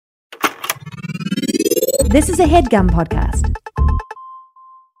This is a HeadGum podcast.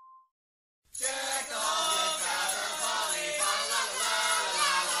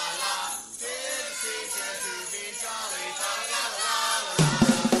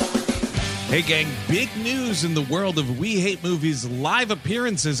 Hey gang, big news in the world of We Hate Movies live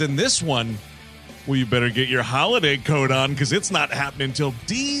appearances, and this one, well, you better get your holiday coat on because it's not happening until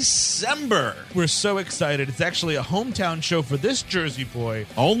December. We're so excited. It's actually a hometown show for this Jersey boy.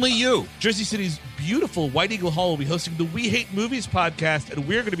 Only you. Jersey City's beautiful White Eagle Hall will be hosting the We Hate Movies podcast, and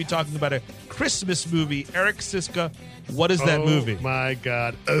we're going to be talking about a Christmas movie. Eric Siska, what is that movie? Oh, my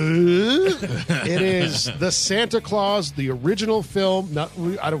God. It is The Santa Claus, the original film.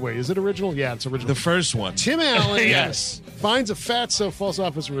 Is it original? Yeah, it's original. The first one. Tim Allen Yes. finds a fatso, falls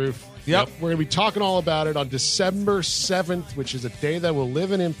off his roof. Yep. We're going to be talking all about it on December 7th, which is a day that will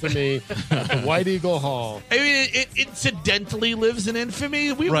live in infamy at the White Eagle Hall. I mean, it incidentally lives in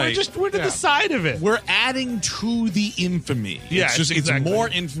infamy. We're Right. we're to the side of it. We're adding to the infamy. Yeah, it's exactly. more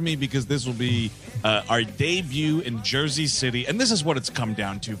infamy because this will be our debut in Jersey City, and this is what it's come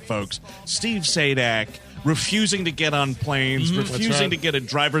down to, folks. Steve Sadak refusing to get on planes, refusing to get a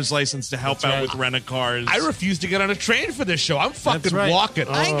driver's license to help out with rent-a-cars. I refuse to get on a train for this show. I'm fucking walking.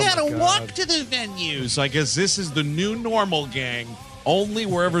 I gotta my walk God. to the venue. So I guess this is the new normal, gang. Only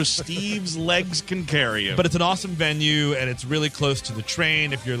wherever Steve's legs can carry him. But it's an awesome venue, and it's really close to the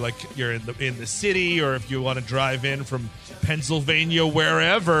train. If you're in the city, or if you want to drive in from Pennsylvania,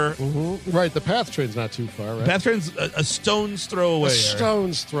 wherever. Right, the PATH train's not too far, right? PATH train's a stone's throw away. A Eric.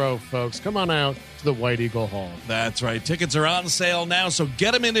 stone's throw, folks. Come on out to the White Eagle Hall. That's right. Tickets are on sale now, so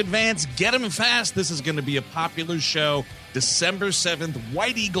get them in advance. Get them fast. This is going to be a popular show. December 7th,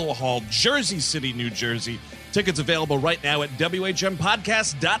 White Eagle Hall, Jersey City, New Jersey. Tickets available right now at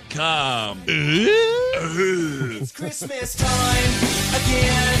WHMPodcast.com. It's Christmas time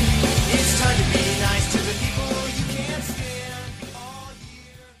again. It's time to be nice to the people you can't stand all year.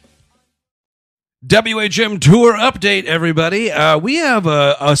 WHM Tour Update, everybody. We have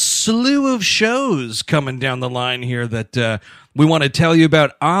a slew of shows coming down the line here that we want to tell you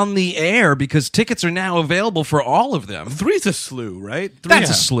about on the air because tickets are now available for all of them. Three's a slew, right? That's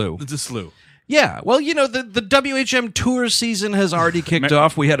a slew. It's a slew. Yeah, well, you know, the WHM Tour season has already kicked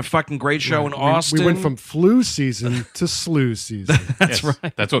off. We had a fucking great show in Austin. We went from flu season to slew season. That's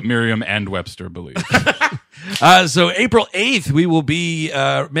right. That's what Merriam and Webster believe. So April 8th, we will be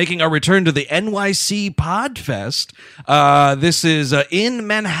making our return to the NYC Podfest. This is in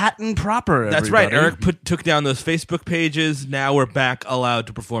Manhattan proper, That's right. everybody. Eric took down those Facebook pages. Now we're back allowed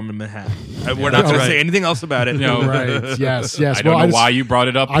to perform in Manhattan. We're not going to say anything else about it. No. Right, yes. I don't know why you brought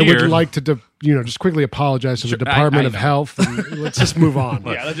it up I here. would like to just quickly apologize to the Department I of know. Health. And let's just move on.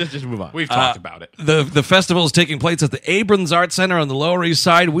 Yeah, let's just move on. We've talked about it. The festival is taking place at the Abrams Art Center on the Lower East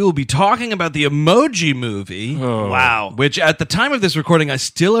Side. We will be talking about the Emoji Movie. Wow. Which, at the time of this recording, I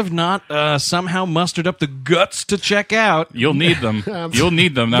still have not somehow mustered up the guts to check out. You'll need them. You'll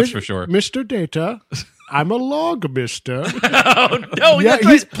need them, that's for sure. Mr. Data, I'm a log mister. No, Yeah,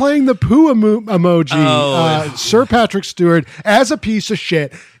 he's playing the poo emoji. Sir Patrick Stewart as a piece of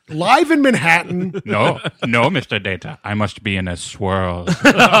shit. Live in Manhattan. No, Mr. Data. I must be in a swirl.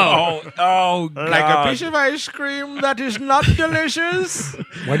 Oh, like a piece of ice cream that is not delicious.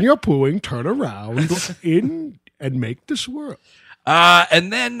 When you're pooing, turn around in and make the swirl.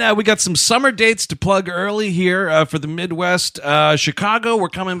 And then we got some summer dates to plug early here for the Midwest. Chicago, we're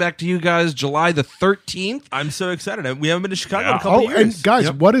coming back to you guys July the 13th. I'm so excited. We haven't been to Chicago in a couple Oh, years. and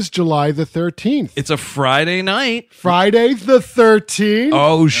guys, what is July the 13th? It's a Friday night. Friday the 13th.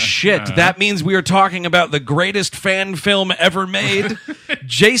 Oh, shit. That means we are talking about the greatest fan film ever made.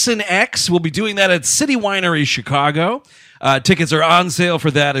 Jason X will be doing that at City Winery, Chicago. Tickets are on sale for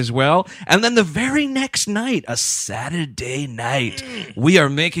that as well. And then the very next night, a Saturday night, we are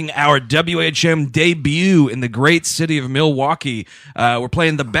making our WHM debut in the great city of Milwaukee. We're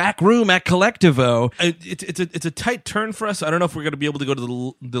playing the Back Room at Collectivo. It's a tight turn for us. I don't know if we're going to be able to go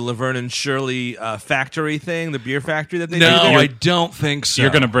to the Laverne and Shirley factory thing, the beer factory that they do. No, there. I don't think so. You're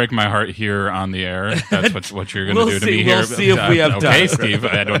going to break my heart here on the air. That's what you're going to We'll do to see. me here. We'll see if we have Okay, time. Steve.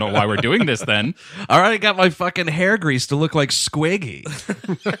 I don't know why we're doing this then. All right, I got my fucking hair grease to look like Squiggy.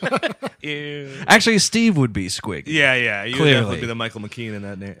 Ew. Actually, Steve would be Squiggy. Yeah. You would Clearly. definitely be the Michael McKean in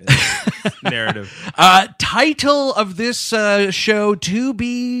that narrative. Title of this show to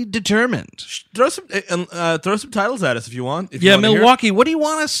be determined. Throw some titles at us if you want. If you Yeah, want to hear. Milwaukee, what do you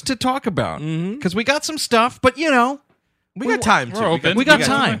want us to talk about? Because we got some stuff, but We got time. We're open. We got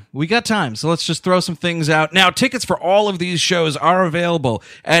time. We got time. So let's just throw some things out. Now, tickets for all of these shows are available.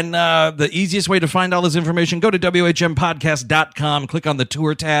 And the easiest way to find all this information, go to WHMpodcast.com, click on the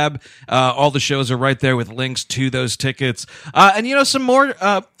tour tab. All the shows are right there with links to those tickets. And, some more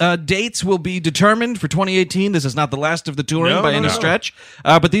dates will be determined for 2018. This is not the last of the touring by any stretch.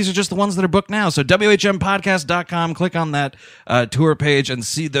 But these are just the ones that are booked now. So WHMpodcast.com, click on that tour page and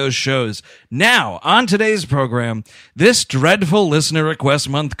see those shows. Now, on today's program, this dreadful listener request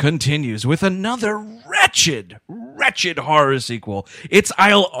month continues with another wretched horror sequel. It's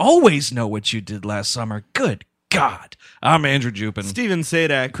I'll Always Know What You Did Last Summer. Good God. I'm Andrew Jupin. Steven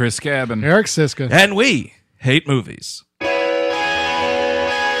Sadak. Chris Cabin. Eric Siska. And we hate movies.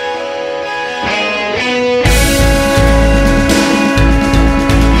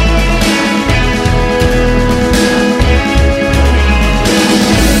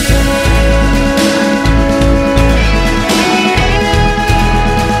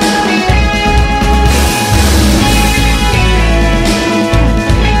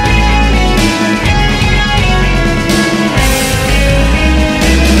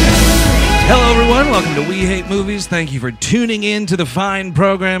 Welcome to We Hate Movies. Thank you for tuning in to the fine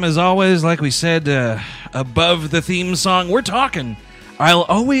program. As always, like we said, above the theme song, we're talking I'll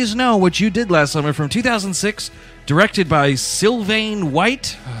Always Know What You Did Last Summer from 2006, directed by Sylvain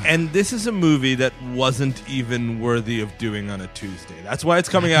White. And this is a movie that wasn't even worthy of doing on a Tuesday. That's why it's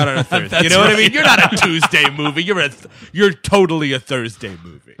coming out on a Thursday. You know what I mean? You're not a Tuesday movie. You're totally a Thursday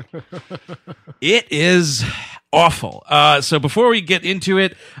movie. It is awful. So before we get into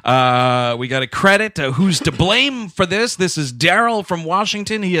it, we got to credit who's to blame for this. This is Daryl from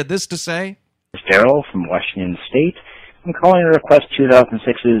Washington. He had this to say. It's Daryl from Washington State. I'm calling to request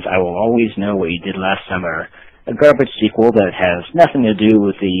 2006's I Will Always Know What You Did Last Summer, a garbage sequel that has nothing to do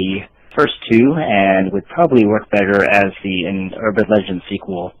with the first two and would probably work better as an Urban Legend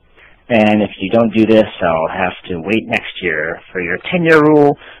sequel. And if you don't do this, I'll have to wait next year for your 10-year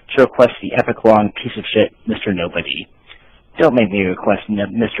rule to request the epic-long piece of shit, Mr. Nobody. Don't make me request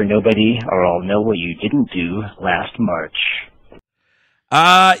Mr. Nobody, or I'll know what you didn't do last March.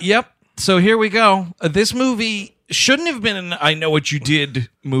 Yep. So here we go. This movie shouldn't have been an I Know What You Did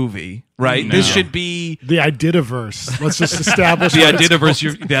movie, right? No. This should be The Ididaverse. Let's just establish the what it's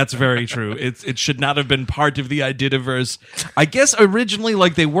Ididaverse. That's very true. It should not have been part of the Ididaverse. I guess originally,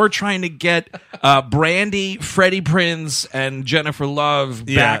 like, they were trying to get Brandy, Freddie Prinze, and Jennifer Love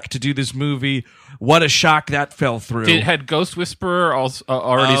back to do this movie. What a shock that fell through. Had Ghost Whisperer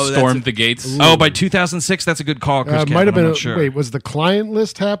already Oh, stormed the gates? Oh, by 2006, that's a good call, Chris. might have Kevin, been. I'm not sure. Wait, was the client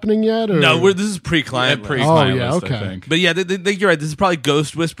list happening yet? Or? No, this is pre-client. Pre-client yeah, list, okay. I think. But yeah, you're right. This is probably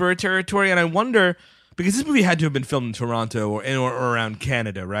Ghost Whisperer territory, and I wonder because this movie had to have been filmed in Toronto or around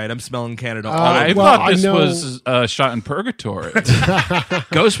Canada, right? I'm smelling Canada. all I over. thought I this know- was shot in Purgatory.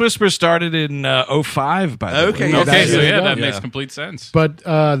 Ghost Whisperer started in 05, by the Okay, way. yeah, Okay, so there you yeah, go. that Yeah. makes complete sense. But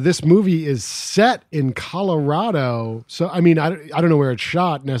this movie is set in Colorado. So, I mean, I don't know where it's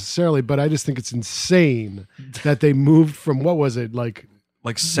shot necessarily, but I just think it's insane that they moved from, what was it, like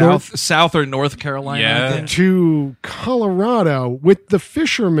South or North Carolina. Yeah. I think. to Colorado with the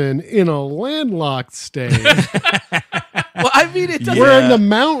fishermen in a landlocked state. Well, I mean, it doesn't. We're in the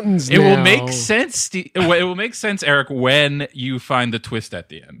mountains It now. will make sense. It will make sense, Eric, when you find the twist at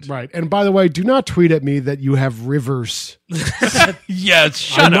the end. Right. And by the way, do not tweet at me that you have rivers. Yes,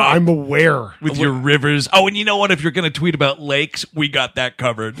 shut up. I'm aware. With your rivers. Oh, and you know what? If you're going to tweet about lakes, we got that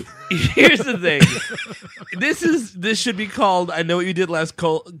covered. Here's the thing. This should be called I Know What You Did Last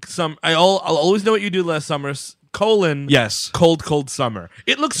Summer. I'll always know what you did last summer. Yes. Cold summer.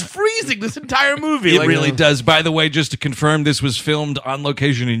 It looks freezing. This entire movie. It really does. By the way, just to confirm, this was filmed on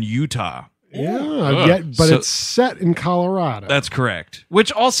location in Utah. Yeah, but So- it's set in Colorado. That's correct.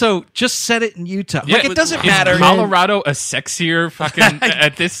 Which also, just set it in Utah. Yeah, Like, it doesn't is matter. Colorado a sexier fucking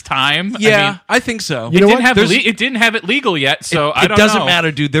at this time? Yeah, I mean, I think so. You know it what? didn't have There's- it didn't have it legal yet, so I it don't doesn't know. matter,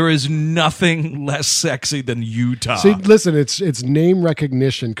 dude. There is nothing less sexy than Utah. See, listen, it's name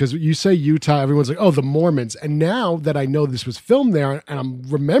recognition because you say Utah, everyone's like, oh, the Mormons. And now that I know this was filmed there and I'm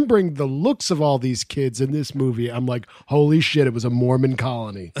remembering the looks of all these kids in this movie, I'm like, holy shit, it was a Mormon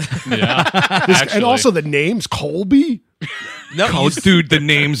colony. Yeah, And actually. also the names, Colby. No, Oh, dude, the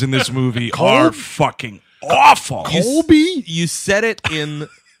names in this movie are fucking awful. Colby? you set it in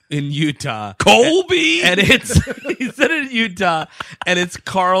in Utah. Colby. And it's he said it in Utah, and it's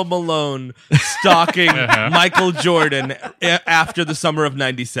Karl Malone stalking Michael Jordan after the summer of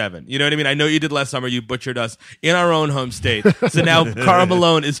 '97. You know what I mean? I know you did last summer. You butchered us in our own home state. So now Karl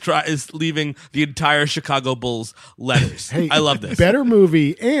Malone is leaving the entire Chicago Bulls letters. Hey, I love this. Better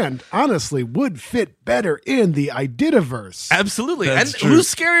movie, and honestly, would fit better in the Ididaverse. Absolutely. That's and true.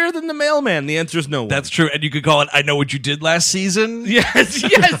 who's scarier than the mailman? The answer is no one. That's true. And you could call it I Know What You Did Last Season. yes.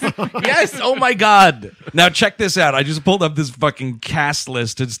 Yes. Oh my God. Now check this out. I just pulled up this fucking cast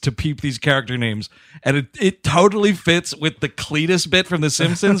list to peep these character names, and it totally fits with the Cletus bit from The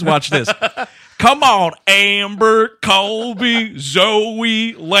Simpsons. Watch this. Come on, Amber, Colby,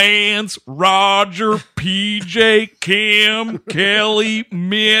 Zoe, Lance, Roger, PJ, Kim, Kelly,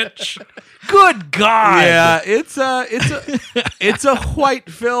 Mitch. Good God. Yeah, it's a white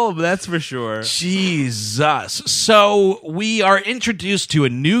film, that's for sure. Jesus. So we are introduced to a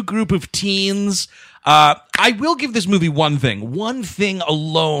new group of teens. I will give this movie one thing. One thing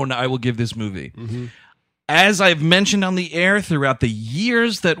alone I will give this movie. Mm-hmm. As I've mentioned on the air throughout the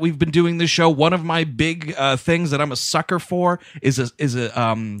years that we've been doing this show, one of my big things that I'm a sucker for is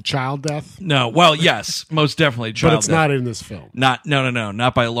a Child death? no. Well, yes, most definitely. Child But it's death. not in this film. No,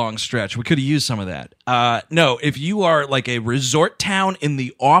 not by a long stretch. We could have used some of that. No, if you are like a resort town in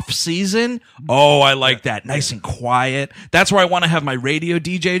the off season, I like that. Nice and quiet. That's where I want to have my radio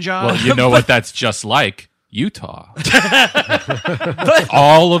DJ job. Well, you know what that's just like? Utah.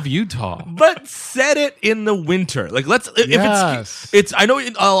 All of Utah. But set it in the winter. Like Yes. if it's I know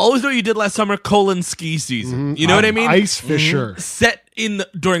I'll always know what you did last summer, ski season. You know what I mean? Ice Fisher. Set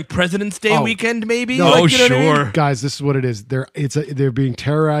during President's Day weekend, maybe. No, Like, you know what I mean? Guys, this is what it is. They're being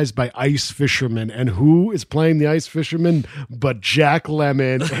terrorized by ice fishermen, and who is playing the ice fishermen but Jack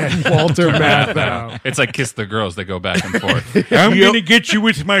Lemmon and Walter Matthau? It's like Kiss the Girls. They go back and forth. I'm going to get you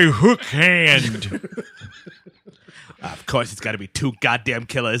with my hook hand. Of course, it's got to be two goddamn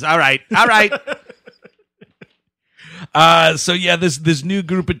killers. All right. So yeah, this new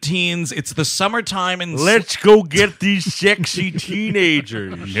group of teens. It's the summertime, and Let's go get these sexy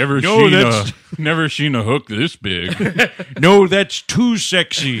teenagers. Never seen a hook this big. No, that's too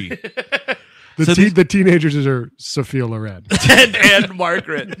sexy. The teenagers are Sophia Loren. and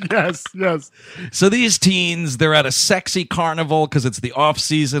Margaret. Yes. so these teens, they're at a sexy carnival because it's the off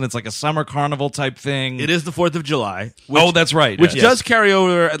season. It's like a summer carnival type thing. It is the 4th of July. That's right. Which yes. does carry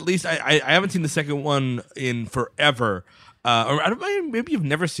over, at least I haven't seen the second one in forever. Or I don't know, maybe you've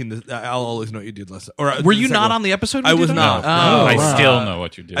never seen this. I'll always know what you did last. Or Were you not on the episode? I was not. I still know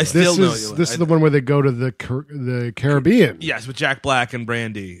what you did. This is the one where they go to the Caribbean. Yes, with Jack Black and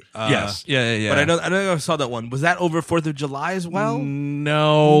Brandy. Yes. Yeah. But I know I saw that one. Was that over 4th of July as well?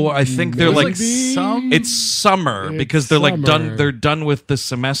 No, I think they're like Maybe. it's summer It's because they're like done. summer. They're done with the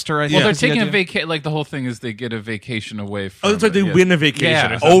semester. I think. Well, they're is the taking a idea. vacation. Like the whole thing is they get a vacation away from. Oh, that's right. They win a vacation.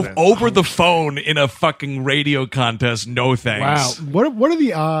 Yeah. or something. Over the phone in a fucking radio contest. No thanks. Wow. What are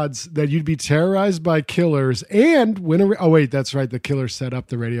the odds that you'd be terrorized by killers and win a... Oh, wait, that's right. The killer set up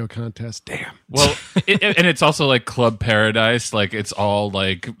the radio contest. Damn. Well, and it's also like Club Paradise. Like it's all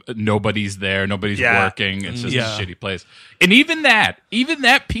like nobody's there, nobody's working. It's just a shitty place. And even that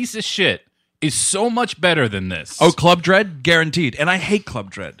piece of shit is so much better than this. Oh, Club Dread, guaranteed. And I hate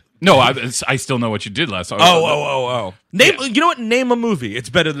Club Dread. No, I still know what you did last. Oh. Name. You know what? Name a movie. It's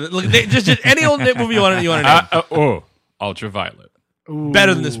better than just any old movie you want to name. Ultraviolet.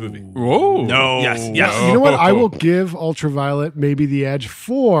 Better than this movie. Whoa. No. Yes. You know what? I will give Ultraviolet maybe the edge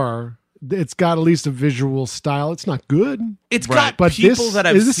for... It's got at least a visual style. It's not good. It's got But people this- that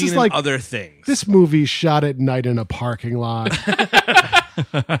I've this seen is in like- other things. This movie shot at night in a parking lot.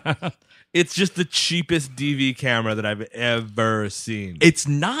 It's just the cheapest DV camera that I've ever seen. It's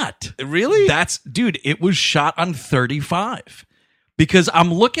not. Really? Dude, it was shot on 35. Because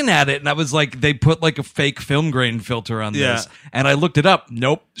I'm looking at it and I was like, they put like a fake film grain filter on this. And I looked it up.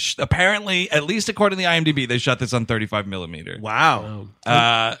 Nope. Apparently, at least according to the IMDb, they shot this on 35 millimeter. Wow.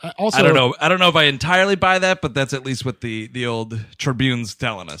 Also, I don't know. I don't know if I entirely buy that, but that's at least what the old Tribune's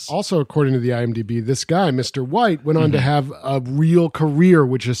telling us. Also, according to the IMDb, this guy, Mr. White, went on to have a real career,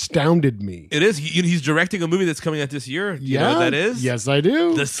 which astounded me. It is. He's directing a movie that's coming out this year. Do you know what that is? Yes, I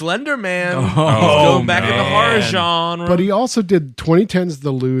do. The Slender Man. Oh, He's going back in the man. horror genre. But he also did 2010's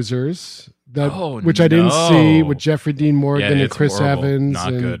The Losers, Oh, which I didn't no. see, with Jeffrey Dean Morgan Yeah, and it's Chris horrible. Evans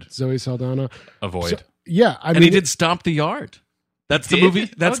Not and good. Zoe Saldana. Avoid. Yeah, I And mean, he did Stomp the Yard. That's the Did movie.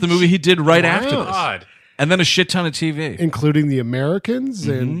 he? That's the movie he did right Wow. after this. God. and then a shit ton of TV. including The Americans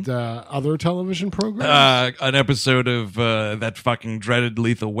and other television programs. An episode of that fucking dreaded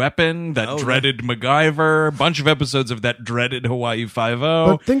Lethal Weapon, that dreaded MacGyver, a bunch of episodes of that dreaded Hawaii Five-0.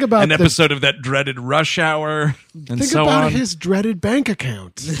 But think about an the- episode of that dreaded Rush Hour, and Think so about on. his dreaded bank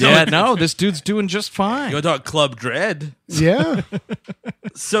account. Yeah, no, this dude's doing just fine. You want to talk Club Dread? Yeah.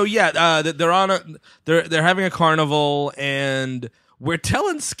 So they're having a carnival, and we're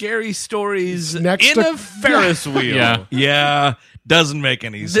telling scary stories Next in to- a Ferris wheel. Yeah. Yeah, doesn't make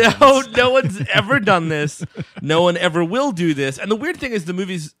any sense. No one's ever done this. No one ever will do this. And the weird thing is, the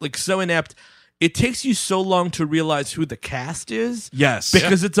movie's like so inept. It takes you so long to realize who the cast is. Yes.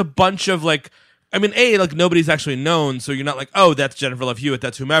 because it's a bunch of like. I mean, like nobody's actually known, so you're not like, oh, that's Jennifer Love Hewitt,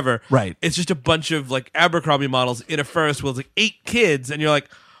 that's whomever. Right. It's just a bunch of like Abercrombie models in a Ferris wheel. It's like 8 kids, and you're like,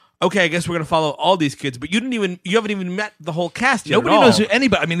 okay, I guess we're gonna follow all these kids, but you haven't even met the whole cast yet. Nobody at all. knows who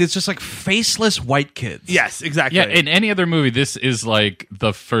anybody. I mean, it's just like faceless white kids. Yes, exactly. Yeah, in any other movie, this is like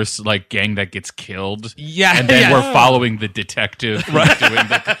the first like gang that gets killed. Yeah, and then yeah. we're following the detective. Right. Doing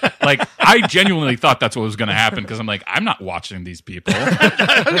like, I genuinely thought that's what was going to happen because I'm like, I'm not watching these people.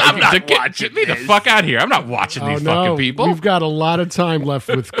 I'm not watching. Get me the fuck out of here! I'm not watching these fucking people. We've got a lot of time left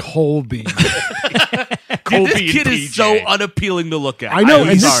with Colby. Dude, this kid is so unappealing to look at. I know,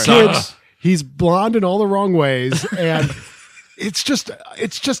 and this sorry. kid, he's blonde in all the wrong ways, and it's just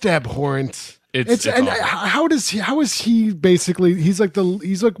abhorrent. It's and awful. how is he basically? He's like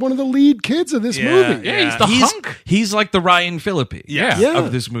one of the lead kids of this movie. Yeah, he's the hunk. He's like the Ryan Phillippe Yeah.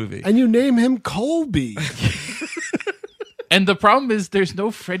 of this movie. And you name him Colby. And the problem is, there's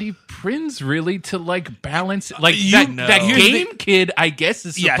no Freddie Prinze really to like balance. Like You- that here's game kid, I guess,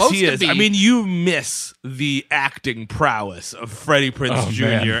 is Yes, supposed he to is. be. I mean, you miss the acting prowess of Freddie Prinze Jr.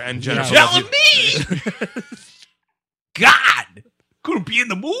 man. and Jennifer. Telling Love me, God, couldn't be in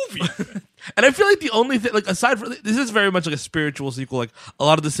the movie. And I feel like the only thing, like aside from this, is very much like a spiritual sequel. Like a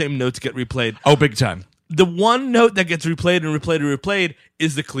lot of the same notes get replayed. Oh, big time. The one note that gets replayed and replayed and replayed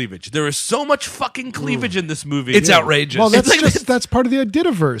is the cleavage. There is so much fucking cleavage in this movie. It's outrageous. Well, that's It's like- that's part of the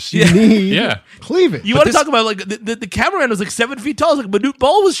Adidaverse. You need Yeah. cleavage. You want to talk about like the cameraman was like 7 feet tall. It's like Manute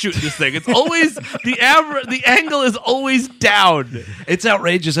Ball was shooting this thing. It's always the angle is always down. It's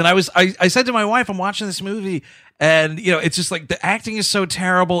outrageous. And I said to my wife, I'm watching this movie, and you know, it's just like the acting is so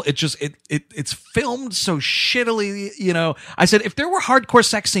terrible. It just it's filmed so shittily. You know, I said if there were hardcore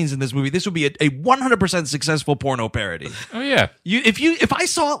sex scenes in this movie, this would be a 100% successful porno parody. oh yeah, If I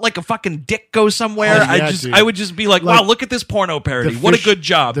saw like a fucking dick go somewhere, Oh, yeah, dude. I would just be like, wow, look at this porno parody. What a good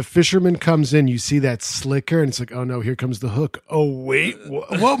job. The fisherman comes in, you see that slicker, and it's like, oh no, here comes the hook. Oh wait,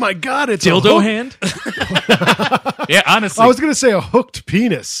 oh my god, it's a dildo hook. hand. yeah. Honestly, I was going to say a hooked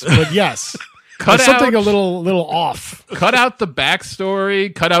penis, but yes, Cut there's something out- a little off. cut out the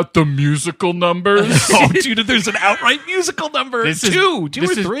backstory. Cut out the musical numbers. Oh, dude, there's an outright musical number. This two this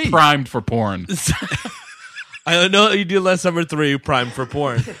or is three. primed for porn. I know you did Last Summer 3, prime for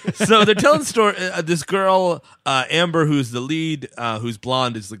porn. So they're telling the story. This girl, Amber, who's the lead, who's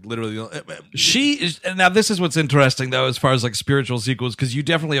blonde, is like literally. She is, and now this is what's interesting though, as far as like spiritual sequels, because you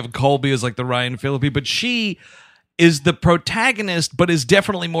definitely have Colby as like the Ryan Phillippe, but she is the protagonist, but is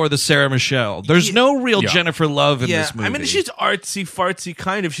definitely more the Sarah Michelle. There's no real Yeah. Jennifer Love in Yeah, this movie. I mean, she's artsy fartsy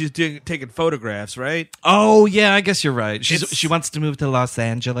kind of. She's taking photographs, right? oh yeah, I guess you're right. She wants to move to Los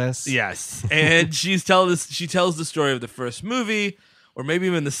Angeles. Yes, and she tells the story of the first movie, or maybe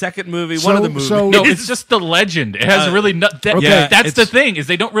even the second movie. One of the movies. No, it's just the legend. It has really no. Yeah, that's the it's- thing is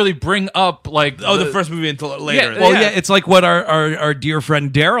they don't really bring up like the first movie until later. Well, yeah, it's like what our dear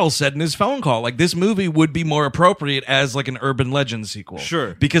friend Daryl said in his phone call. Like this movie would be more appropriate as like an urban legend sequel.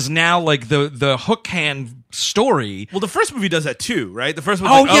 Sure. Because now like the hook hand story. Well, the first movie does that too, right? The first one.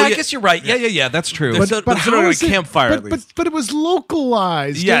 Oh, yeah, I guess you're right. Yeah, that's true. But sort of how like a is it- campfire, at But, least. but it was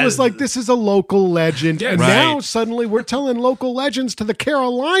localized. Yeah. It was like this is a local legend, and Right. now suddenly we're telling local legends to the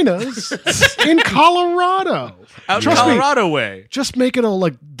Carolinas in Colorado. Out in Trust me, Colorado way. just make it a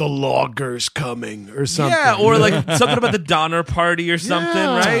like the loggers coming or something. Yeah, or like something about the Donner Party or something,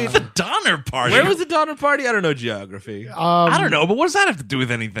 Yeah. right? Donner Party. Where was the Donner Party? I don't know geography. I don't know, but what does that have to do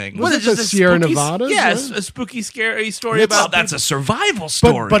with anything? Was it just the a Sierra spooky- Nevadas, Yes, right? a spooky, scary story Well, about that's a survival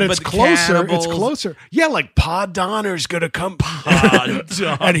story. But it's the closer. It's cannibals. closer. Yeah, like Pa Donner's gonna come.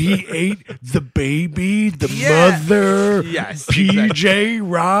 And he ate the baby, the Yeah. mother, Yes, PJ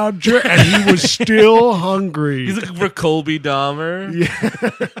Roger, and he was still hungry. He's looking for Colby Dahmer.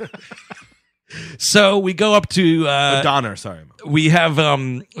 so we go up to Donner, sorry. we have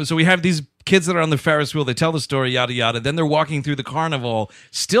these kids that are on the Ferris wheel. They tell the story, yada yada. Then they're walking through the carnival,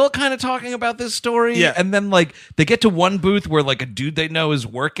 still kind of talking about this story. Yeah. And then like they get to one booth where like a dude they know is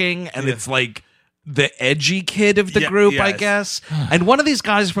working, and Yeah. it's like the edgy kid of the Yeah, group, I yes. guess. And one of these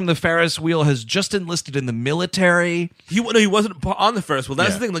guys from the Ferris wheel has just enlisted in the military. He wasn't on the Ferris wheel.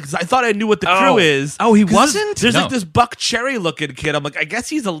 That's the thing. Like, 'cause I thought I knew what the Oh. crew is. Oh, he 'Cause wasn't? There's No. like this Buck Cherry looking kid. I'm like, I guess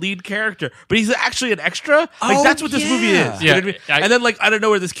he's a lead character, but he's actually an extra. Like Oh, that's what this movie is. yeah. You know what I mean? Yeah, And then like I don't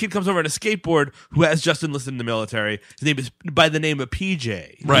know where this kid comes over on a skateboard who has just enlisted in the military. His name is by the name of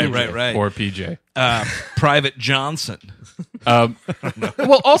PJ. Right. Or PJ. Private Johnson.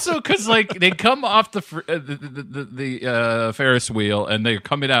 Well, also because like they come off the Ferris wheel and they're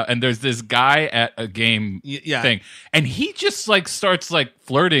coming out, and there's this guy at a game yeah. thing, and he just like starts like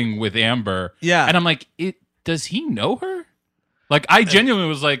flirting with Amber. Yeah. and I'm like, does he know her? Like, I genuinely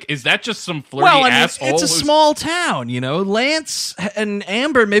was like, is that just some flirty Well, I mean, asshole? it's a who's- small town, you know. Lance and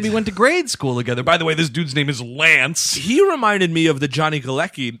Amber maybe went to grade school together. By the way, this dude's name is Lance. He reminded me of the Johnny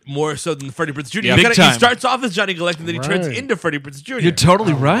Galecki more so than Freddie Prinze Jr. Yeah, He big kinda- time. He starts off as Johnny Galecki, and then he turns Right. into Freddie Prinze Jr. You're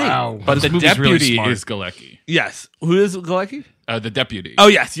totally right. wow. But This the movie's really deputy smart. is Galecki. Yes. Who is Galecki? The deputy. Oh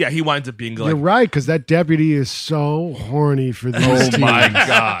yes, yeah. He winds up being You're Galecki. right, because that deputy is so horny for these Oh teens. my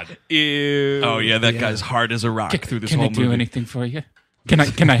god! Ew. Oh yeah, that guy's hard as a rock through this Can whole I do movie. anything for you? Can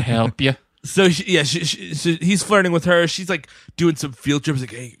I help you? So he's flirting with her. She's like doing some field trips.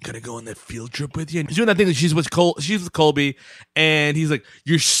 Like, hey, can I go on that field trip with you? And she's doing that thing that she's with Colby, and he's like,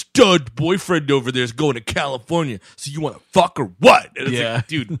 your stud boyfriend over there is going to California. So you want to fuck or what? And it's Yeah. like,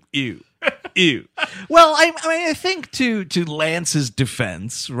 dude, ew. Ew. Well, I mean, I think to Lance's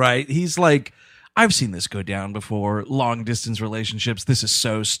defense, right? He's like, I've seen this go down before. Long distance relationships. This is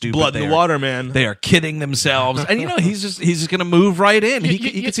so stupid. Blood in They the are- water, man. They are kidding themselves, and you know he's just going to move right in. He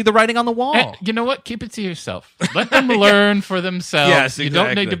can see the writing on the wall. And you know what? Keep it to yourself. Let them learn for themselves. Yes, You don't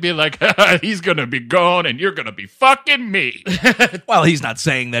exactly. need to be like, he's going to be gone and you're going to be fucking me. Well, he's not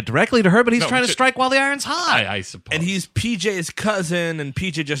saying that directly to her, but he's No, trying to ju- strike while the iron's hot. I suppose. And he's PJ's cousin, and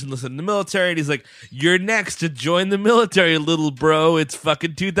PJ just enlisted in the military. And he's like, "You're next to join the military, little bro. It's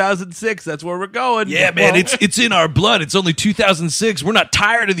fucking 2006. That's where we're going." Yeah, man, it's in our blood. It's only 2006. We're not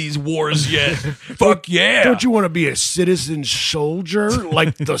tired of these wars yet. Fuck yeah! Don't you want to be a citizen soldier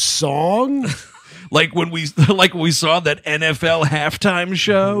like the song? like when we saw that NFL halftime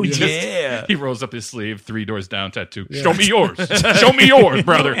show? Yeah. He rolls up his sleeve, 3 doors down tattoo. Show me yours. Show me yours,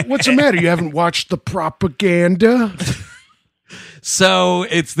 brother. What's the matter? You haven't watched the propaganda? So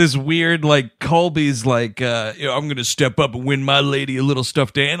it's this weird, like, Colby's like, I'm going to step up and win my lady a little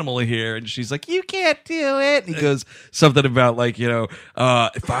stuffed animal here. And she's like, you can't do it. And he goes something about, like,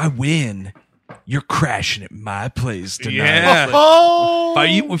 if I win, you're crashing at my place tonight. Yeah.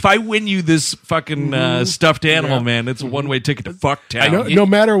 If I win you this fucking stuffed animal, man, it's a one-way ticket to fucktown. No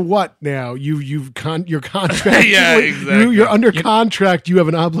matter what, now your contract. Yeah, exactly. You're under contract. You have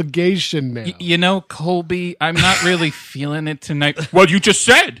an obligation now. You know, Colby, I'm not really feeling it tonight. Well, you just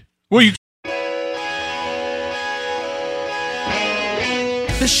said. Well, you.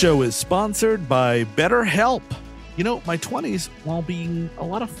 This show is sponsored by BetterHelp. You know, my 20s, while being a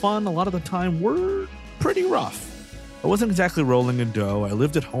lot of fun, a lot of the time, were pretty rough. I wasn't exactly rolling in dough. I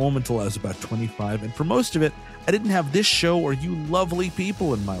lived at home until I was about 25, and for most of it, I didn't have this show or you lovely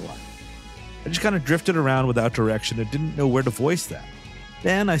people in my life. I just kind of drifted around without direction and didn't know where to voice that.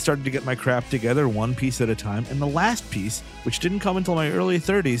 Then I started to get my crap together one piece at a time, and the last piece, which didn't come until my early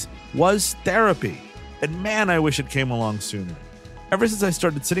 30s, was therapy. And man, I wish it came along sooner. Ever since I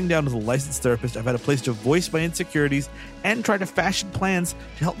started sitting down with a licensed therapist, I've had a place to voice my insecurities and try to fashion plans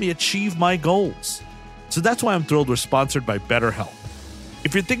to help me achieve my goals. So that's why I'm thrilled we're sponsored by BetterHelp.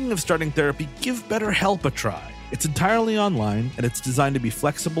 If you're thinking of starting therapy, give BetterHelp a try. It's entirely online, and it's designed to be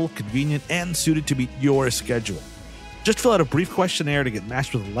flexible, convenient, and suited to meet your schedule. Just fill out a brief questionnaire to get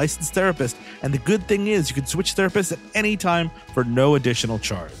matched with a licensed therapist, and the good thing is you can switch therapists at any time for no additional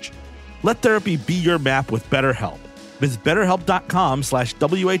charge. Let therapy be your map with BetterHelp. Visit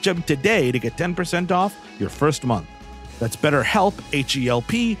BetterHelp.com/WHM today to get 10% off your first month. That's BetterHelp,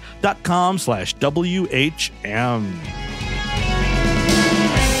 HELP.com/WHM.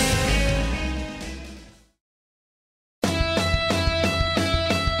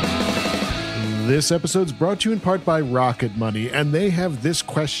 This episode's brought to you in part by Rocket Money, and they have this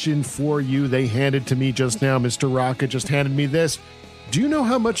question for you. They handed to me just now. Mr. Rocket just handed me this. Do you know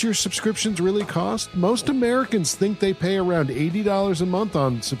how much your subscriptions really cost? Most Americans think they pay around $80 a month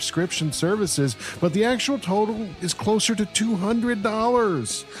on subscription services, but the actual total is closer to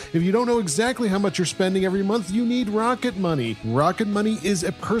 $200. If you don't know exactly how much you're spending every month, you need Rocket Money. Rocket Money is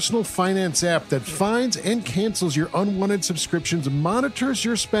a personal finance app that finds and cancels your unwanted subscriptions, monitors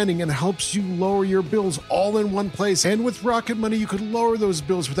your spending, and helps you lower your bills all in one place. And with Rocket Money, you could lower those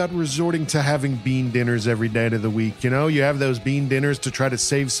bills without resorting to having bean dinners every day of the week. You know, you have those bean dinners to try to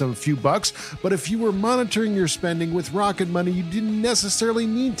save some few bucks. But if you were monitoring your spending with Rocket Money, you didn't necessarily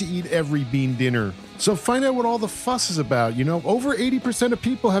need to eat every bean dinner. So find out what all the fuss is about. You know, over 80% of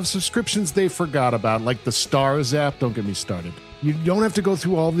people have subscriptions they forgot about, like the Stars app. Don't get me started. You don't have to go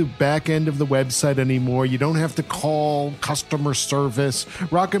through all the back end of the website anymore. You don't have to call customer service.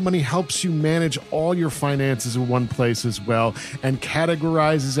 Rocket Money helps you manage all your finances in one place as well and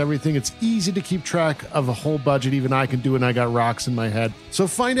categorizes everything. It's easy to keep track of a whole budget. Even I can do it, and I got rocks in my head. So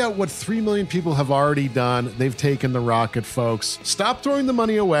find out what 3 million people have already done. They've taken the Rocket, folks. Stop throwing the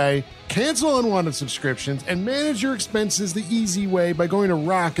money away. Cancel unwanted subscriptions and manage your expenses the easy way by going to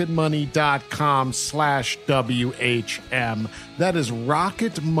rocketmoney.com/WHM. That is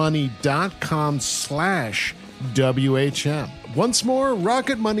rocketmoney.com/WHM. Once more,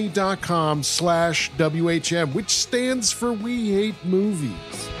 rocketmoney.com/WHM, which stands for We Hate Movies.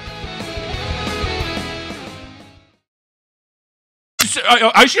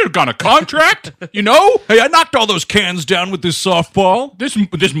 I should have got a contract, you know? Hey, I knocked all those cans down with this softball. This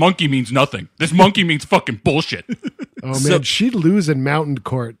monkey means nothing. This monkey means fucking bullshit. Oh, man, she'd lose in Mountain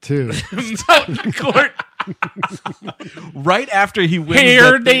Court, too. Mountain Court. Right after he wins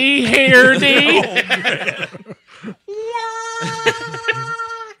Hairdy.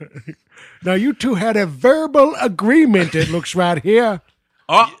 Now, you two had a verbal agreement, it looks right here.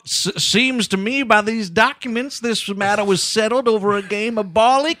 Seems to me by these documents this matter was settled over a game of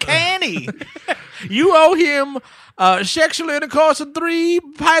bally canny. You owe him sexual intercourse and 3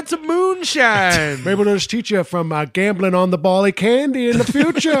 pints of moonshine. Maybe we'll just teach you from gambling on the bally candy in the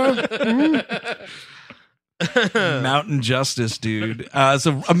future. Mountain Justice, dude.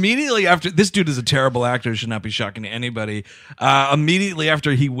 So immediately after, this dude is a terrible actor, should not be shocking to anybody. Immediately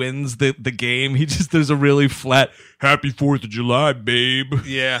after he wins the game, he just does a really flat "Happy 4th of July, babe."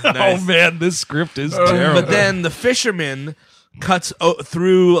 Yeah, nice. Oh man, this script is terrible. But then the fisherman cuts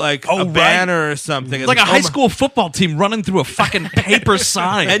through like a banner or something. It's like a high school football team running through a fucking paper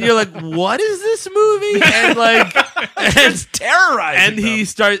sign. And you're like, what is this movie? And like, it's terrorizing. And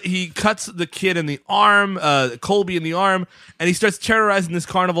he cuts the kid in the arm, Colby in the arm, and he starts terrorizing this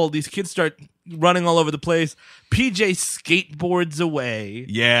carnival. These kids start running all over the place. PJ skateboards away.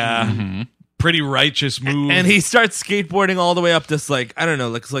 Yeah. Mm-hmm. Pretty righteous move. And he starts skateboarding all the way up this, like, I don't know,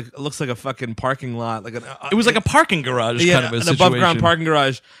 looks like a fucking parking lot. Like it was like a parking garage kind of a situation. An above ground parking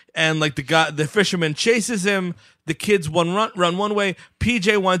garage. And like the fisherman chases him. The kids run one way.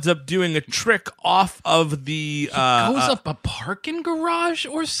 PJ winds up doing a trick off of the goes up a parking garage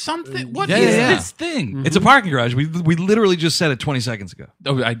or something. What is this thing? Mm-hmm. It's a parking garage. We literally just said it 20 seconds ago.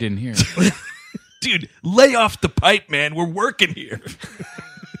 Oh, I didn't hear it. Dude, lay off the pipe, man. We're working here.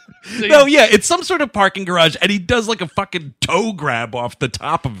 No, yeah, it's some sort of parking garage, and he does like a fucking toe grab off the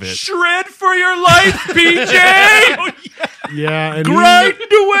top of it. Shred for your life, PJ! Yeah, and grind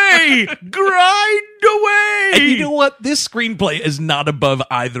away! And you know what? This screenplay is not above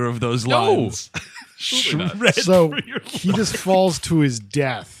either of those lines. Shred so he just falls to his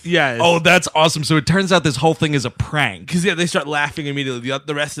death. Yeah. Oh, that's awesome. So it turns out this whole thing is a prank. Because they start laughing immediately.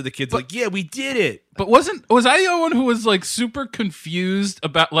 The rest of the kids are like, yeah, we did it. But was I the one who was like super confused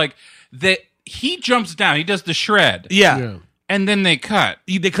about like that he jumps down, he does the shred. Yeah. And then they cut.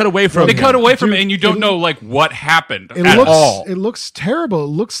 They cut away from it. They cut away from it, and you don't know like what happened at all. It looks terrible. It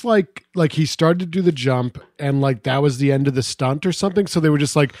looks like he started to do the jump, and like that was the end of the stunt or something. So they were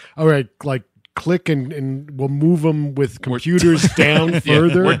just like, all right, like click and we'll move them with computers down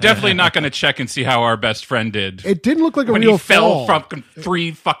further. We're definitely not going to check and see how our best friend did. It didn't look like a when real he fell fall. from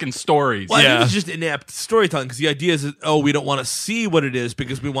 3 fucking stories. Well, I think it's just inept storytelling because the idea is that, we don't want to see what it is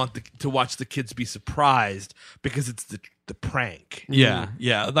because we want to watch the kids be surprised because it's the prank. Yeah,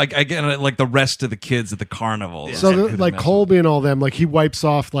 like again, like the rest of the kids at the carnival. Yeah. So like Colby and all them, like he wipes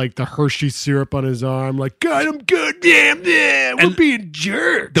off like the Hershey syrup on his arm, like God, I'm good, damn, we're being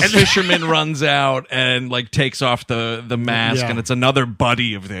jerks. The fisherman runs out and like takes off the mask, and it's another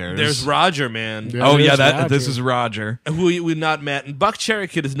buddy of theirs. There's Roger, man. This is Roger, who we not met, and Buck Cherry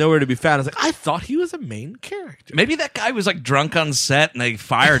Kid is nowhere to be found. I was like, I thought he was a main character. Maybe that guy was like drunk on set and they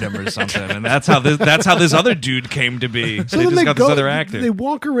fired him or something, and that's how this other dude came to be. So they then just got this other actor. They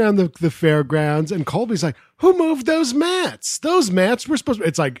walk around the fairgrounds, and Colby's like, "Who moved those mats? Those mats were supposed to."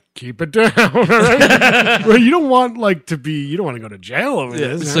 It's like, keep it down, all right? Well, you don't want to go to jail over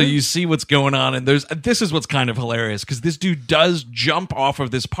this. So you see what's going on, and this is what's kind of hilarious because this dude does jump off of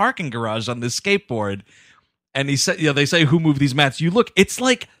this parking garage on this skateboard. And he said, they say, who moved these mats? You look, it's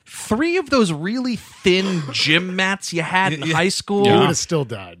like 3 of those really thin gym mats you had in high school. You would have still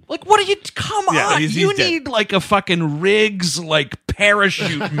died. Like, what are you? Come on. You need like a fucking Riggs, like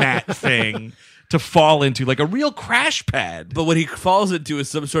parachute mat thing to fall into, like a real crash pad. But what he falls into is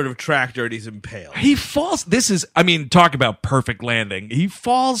some sort of tractor and he's impaled. He falls. This is, I mean, talk about perfect landing. He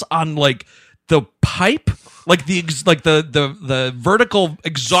falls on like the pipe, like the vertical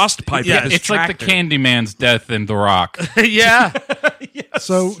exhaust pipe. Yeah, of this It's like the tractor. Candyman's death in The Rock. Yeah.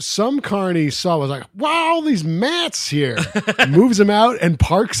 So some carny saw was like, wow, all these mats here. Moves him out and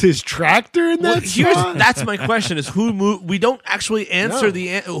parks his tractor in that spot. That's my question: is who moved? We don't actually answer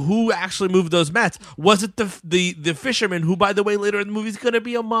No. who actually moved those mats. Was it the fisherman who, by the way, later in the movie is going to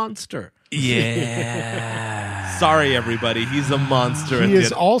be a monster? Yeah. Sorry, everybody, he's a monster. He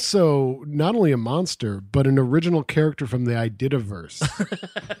is also not only a monster, but an original character from the Ididaverse.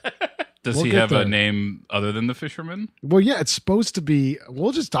 Does We'll he get have there. a name other than the fisherman? Well, yeah, it's supposed to be.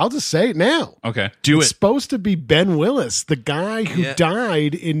 I'll just say it now. Okay. Do It's it. supposed to be Ben Willis, the guy who Yeah.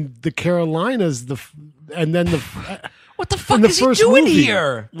 died in the Carolinas. And then What the in fuck the is he first doing movie.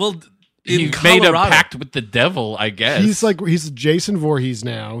 here? Well, He in made a Colorado. pact with the devil, I guess. he's Jason Voorhees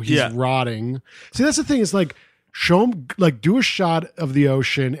now. He's Yeah. rotting. See, that's the thing. Is like show him, like do a shot of the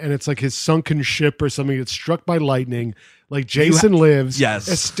ocean, and it's like his sunken ship or something that's struck by lightning. Like Jason lives. yes.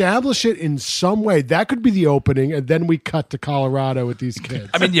 Establish it in some way. That could be the opening, and then we cut to Colorado with these kids.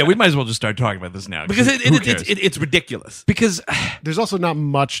 I mean, yeah, we might as well just start talking about this now because who cares? it's ridiculous. Because There's also not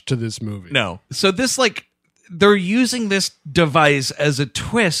much to this movie. no, so this like they're using this device as a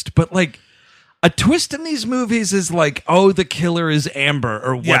twist, but like a twist in these movies is like, oh, the killer is Amber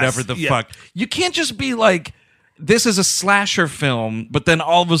or whatever the yeah. fuck. You can't just be like, this is a slasher film, but then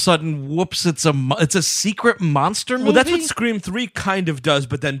all of a sudden, whoops, it's a secret monster movie. Well, that's what Scream 3 kind of does,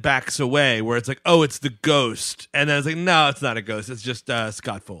 but then backs away, where it's like, oh, it's the ghost. And then it's like, no, it's not a ghost. It's just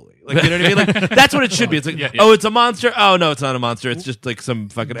Scott Foley. Like, you know what I mean? Like, that's what it should be. It's like, oh, it's a monster. Oh, no, it's not a monster. It's just like some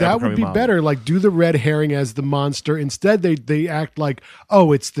fucking That would Abercrombie be model. better. Like, do the red herring as the monster. Instead, they act like,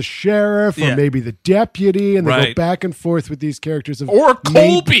 oh, it's the sheriff or Yeah. maybe the deputy, and they go Right. back and forth with these characters. or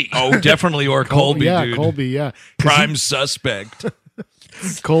Colby. Oh, definitely, or Colby, yeah, dude. Colby, yeah. 'Cause Prime suspect.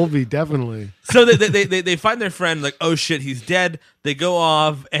 Colby, definitely. So they find their friend, like, oh shit, he's dead. They go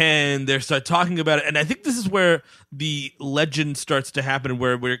off and they start talking about it. And I think this is where the legend starts to happen,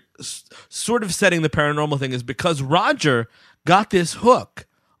 where we're sort of setting the paranormal thing, is because Roger got this hook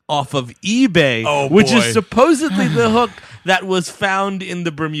off of eBay, which boy. is supposedly the hook that was found in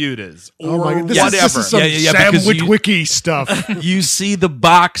the Bermudas. Or Oh my god, this whatever. is some Yeah, Sam because you- Witwicky stuff. You see the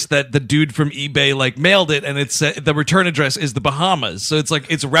box that the dude from eBay like mailed it, and it's the return address is the Bahamas. So it's like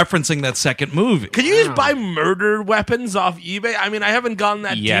it's referencing that second movie. Can you just buy murder weapons off eBay? I mean, I haven't gone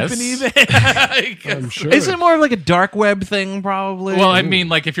that Yes. deep in eBay. I'm sure. Isn't it more like a dark web thing, probably? Well, I mean,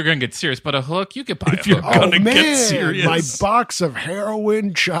 like if you're gonna get serious, but a hook, you could buy a hook. gonna get man, serious. my box of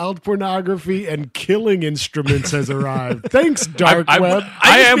heroin, child pornography, and killing instruments has arrived. Thanks, dark web.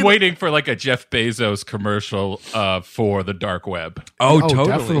 I am waiting for like a Jeff Bezos commercial for the dark web. oh, Oh, totally.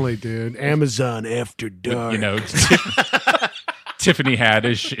 definitely, dude. Amazon After Dark. You know, Tiffany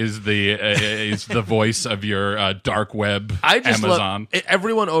Haddish is the voice of your dark web I just Amazon. love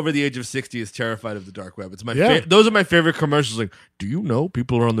everyone over the age of 60 is terrified of the dark web. It's my Yeah. those are my favorite commercials. Like, do you know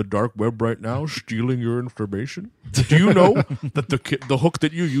people are on the dark web right now stealing your information? Do you know that the hook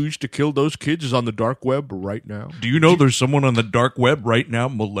that you used to kill those kids is on the dark web right now? Do you know there's someone on the dark web right now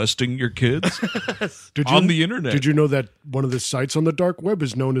molesting your kids Did you, on the internet? Did you know that one of the sites on the dark web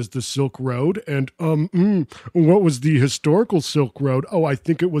is known as the Silk Road? And what was the historical Silk Road? Oh, I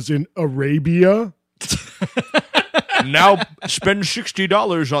think it was in Arabia. Now spend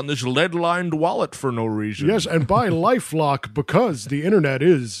 $60 on this lead-lined wallet for no reason. Yes, and buy LifeLock because the internet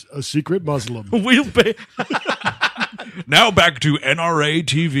is a secret Muslim. We'll pay, Now back to NRA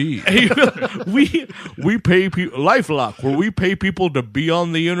TV. we pay people LifeLock, where we pay people to be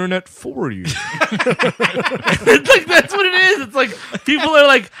on the internet for you. it's like that's what it is. It's like people are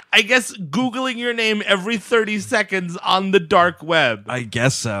like, I guess, Googling your name every 30 seconds on the dark web. I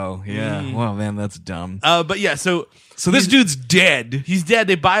guess so. Yeah. Well, man, that's dumb. But yeah, so This dude's dead. he's dead.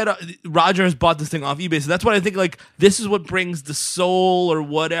 They buy it. Roger has bought this thing off eBay, so that's what I think. Like, this is what brings the soul or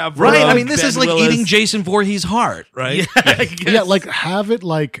whatever. Right. of I mean, this Ben is like Willis. eating Jason Voorhees' heart, right? Yeah, I guess. Yeah, like have it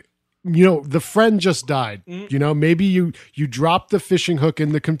like, you know, the friend just died. You know, maybe you drop the fishing hook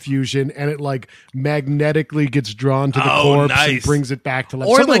in the confusion and it like magnetically gets drawn to the Oh, corpse and nice. brings it back to life.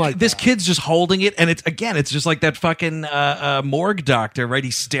 Or Something like this that. kid's just holding it, and it's just like that fucking morgue doctor, right?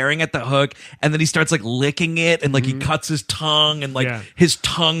 He's staring at the hook, and then he starts like licking it, and like he cuts his tongue, and like Yeah. his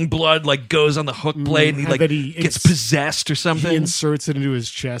tongue blood like goes on the hook blade, and he and like then he gets ins- possessed or He something. inserts it into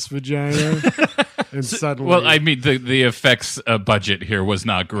his chest vagina. and suddenly, Well, I mean, the effects budget here was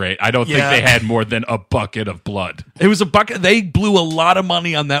not great. I don't think they had more than a bucket of blood. It was a bucket. They blew a lot of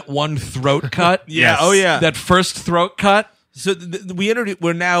money on that one throat cut. Yeah. Oh, yeah. That first throat cut. So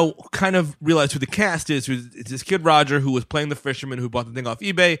we're now kind of realize who the cast is. It's this kid Roger who was playing the fisherman who bought the thing off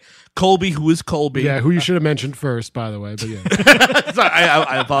eBay. Colby, who is Colby. yeah, who you should have mentioned first, by the way. But yeah, Sorry,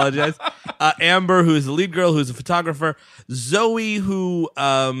 I apologize. Amber, who is the lead girl, who's a photographer. Zoe, who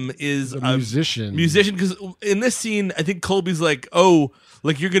is a musician. Musician, because in this scene, I think Colby's like, oh,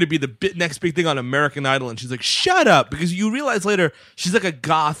 like you're going to be the next big thing on American Idol. And she's like, shut up. Because you realize later she's like a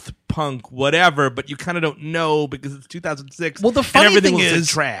goth punk, whatever, but you kind of don't know because it's 2006. Well, the funny and everything thing looks like is,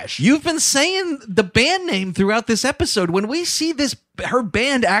 trash. You've been saying the band name throughout this episode. When we see her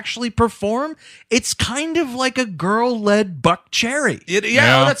band actually perform, it's kind of like a girl-led Buck Cherry.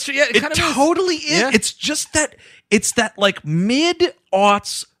 Yeah, that's true. Yeah, It kind of totally is. Yeah. It's just that it's that like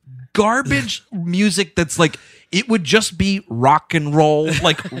mid-aughts garbage music that's like it would just be rock and roll,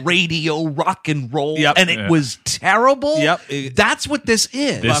 like radio rock and roll, and it was terrible. Yep. That's what this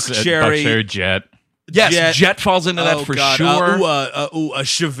is. This Buck Cherry. Buck Cherry Jet. Yes, Jet falls into that for God. sure. A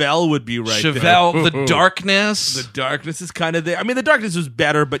Chevelle would be right there. Chevelle, the darkness. The darkness is kind of there. I mean, the darkness was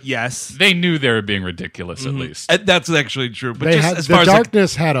better, but yes. They knew they were being ridiculous, at least. That's actually true. But they just had, as far the as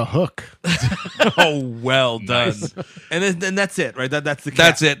darkness had a hook. oh, well done. And then that's it, right? That's the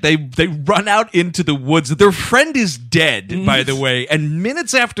That's it. They run out into the woods. Their friend is dead, by the way. And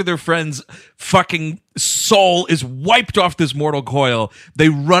minutes after their friend's fucking soul is wiped off this mortal coil, they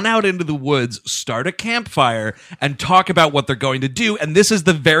run out into the woods, start a campfire, and talk about what they're going to do. And this is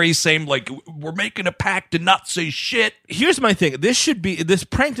the very same, like, we're making a pact to not say shit. Here's my thing. This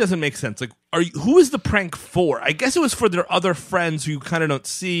prank doesn't make sense. Like, who is the prank for? I guess it was for their other friends who you kind of don't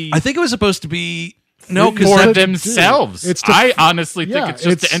see. I think it was supposed to be... No, For because themselves. It's to- I honestly think yeah, it's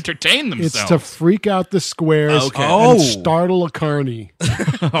just to it's- entertain themselves. It's to freak out the squares Okay. and startle a carny.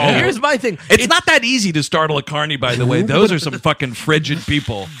 Here's my thing. it's not that easy to startle a carny, by the way. Those are some fucking frigid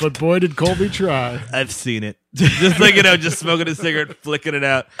people. But boy, did Colby try. I've seen it. Just like, just smoking a cigarette, flicking it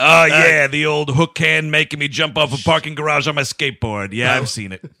out. Oh, yeah, the old hook hand making me jump off a parking garage on my skateboard. Yeah, I've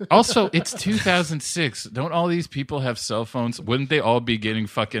seen it. Also, it's 2006. Don't all these people have cell phones? Wouldn't they all be getting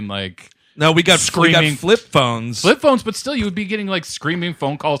fucking like No, we got Screaming. flip phones. flip phones? But still, you would be getting like screaming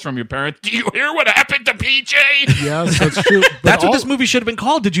phone calls from your parents. Do you hear what happened to PJ? Yes, that's true. But That's what this movie should have been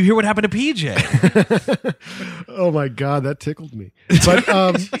called. Did you hear what happened to PJ? Oh my god, that tickled me. But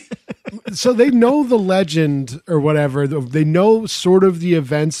so they know the legend or whatever. They know sort of the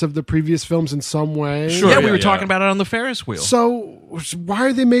events of the previous films in some way. Yeah, we were talking about it on the Ferris wheel. So why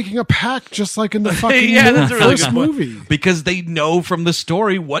are they making a pact just like in the fucking Yeah, that's a really first good point. movie? Because they know from the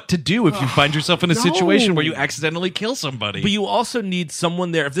story what to do if you find yourself in a No. situation where you accidentally kill somebody. But you also need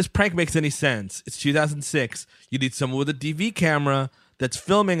someone there. If this prank makes any sense, it's 2006. You need someone with a DV camera that's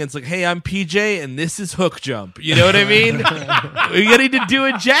filming. And it's like, hey, I'm PJ, and this is Hook Jump. You know what I mean? We need to do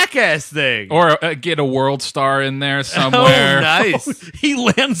a Jackass thing. Or get a world star in there Oh, somewhere. nice. he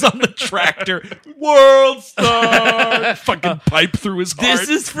lands on the tractor. World star! Fucking pipe through his heart. This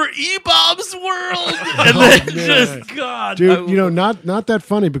is for E-Bob's world. And then just, God. Dude, you know, not that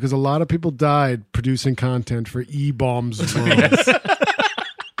funny because a lot of people died producing content for E-Bombs.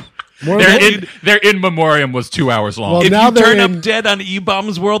 More Their in memoriam was 2 hours long. Well, if now you they're turn in- up dead on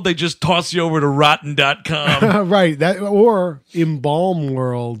E-Bomb's World, they just toss you over to rotten.com. right, that or Embalm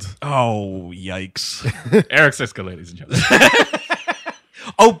World. Oh, yikes. Eric Siska, ladies and gentlemen.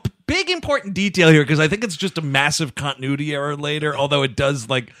 Oh, big important detail here because I think it's just a massive continuity error later, although it does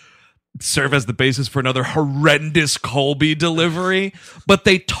like serve as the basis for another horrendous Colby delivery. But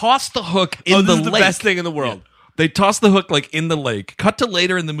they toss the hook in this the is the lake. best thing in the world. They toss the hook like in the lake. Cut to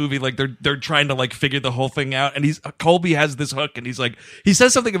later in the movie, like they're trying to like figure the whole thing out, and Colby has this hook, and he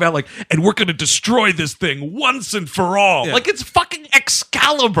says something about like, and we're gonna destroy this thing once and for all, like it's fucking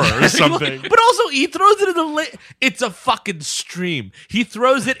Excalibur or something. But also, he throws it in the lake. It's a fucking stream. He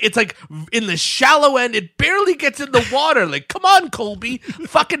throws it. It's like in the shallow end. It barely gets in the water. Like, come on, Colby,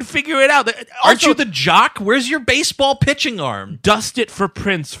 fucking figure it out. Aren't Also, you the jock? Where's your baseball pitching arm? dust it for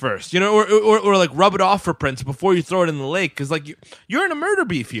Prince first, you know, or like rub it off for Prince before you throw it in the lake? Because like you're in a murder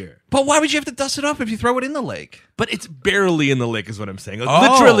beef here. But why would you have to dust it off if you throw it in the lake? But it's barely in the lake, is what I'm saying. Like,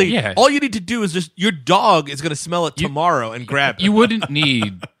 Oh, literally, yeah. all you need to do is just your dog is going to smell it tomorrow and grab it. You wouldn't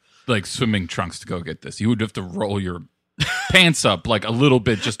need like swimming trunks to go get this. You would have to roll your pants up like a little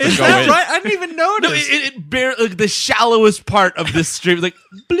bit just to go in. I didn't even notice. No, it barely, like the shallowest part of this stream, like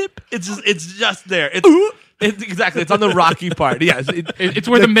blip. It's just there. It's exactly. It's on the rocky part. Yeah, It's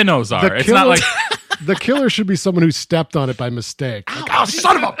where the minnows are. It's not like the killer should be someone who stepped on it by mistake. Like, oh,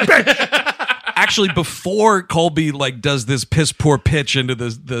 son of a bitch! actually, before Colby like does this piss poor pitch into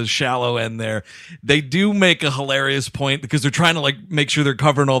the shallow end there, they do make a hilarious point because they're trying to like make sure they're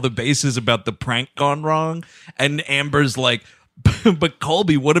covering all the bases about the prank gone wrong. And Amber's like, but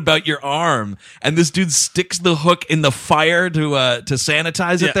Colby, what about your arm? And this dude sticks the hook in the fire to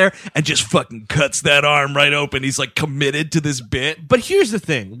sanitize it there, and just fucking cuts that arm right open. He's like committed to this bit. But here's the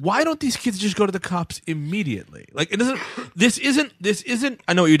thing: why don't these kids just go to the cops immediately? Like, it doesn't. This isn't.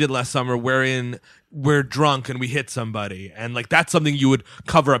 I know what you did last summer, wherein we're drunk and we hit somebody, and like that's something you would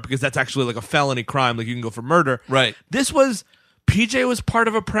cover up because that's actually like a felony crime. Like you can go for murder. Right. This was. PJ was part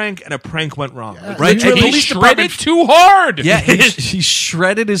of a prank, and a prank went wrong. Right, And he shredded too hard. Yeah, he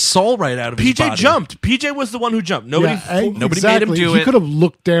shredded his soul right out of his body. PJ jumped. PJ was the one who jumped. Nobody made him do He it. could have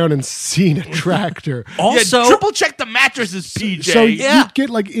looked down and seen a tractor. Also, triple check the mattresses, PJ. So you'd get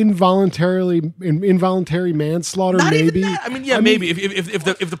like involuntary manslaughter, Not maybe. even that. I mean, maybe if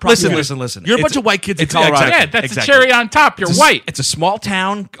the problem listen. You're a bunch of white kids in Colorado. Yeah, that's a cherry on top. You're white. It's a small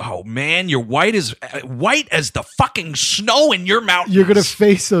town. Oh man, you're white as the fucking snow in your mountains. You're gonna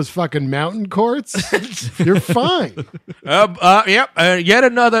face those fucking mountain courts. You're fine. Yep. Yet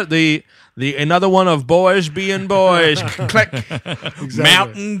another another one of boys being boys. Click. Exactly.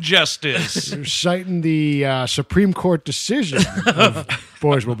 Mountain justice. You're citing the Supreme Court decision of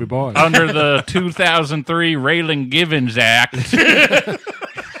boys will be boys. Under the 2003 Raylan Givens Act,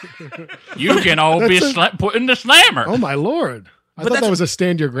 you can all be put in the slammer. Oh my lord! I thought that was a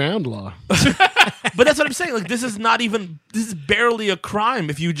stand your ground law. But that's what I'm saying. Like, this is barely a crime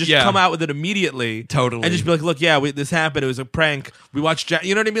if you just come out with it immediately. Totally. And just be like, look, this happened. It was a prank. We watched,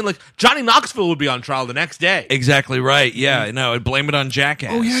 you know what I mean? Like, Johnny Knoxville would be on trial the next day. Exactly right. Yeah, no, blame it on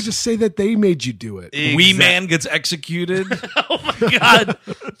Jackass. Oh yeah, just say that they made you do it. Wee Man gets executed. Oh my God.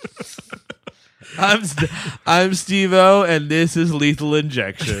 I'm Steve-O, and this is Lethal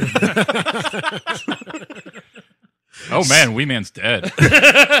Injection. Oh man, Wee Man's dead.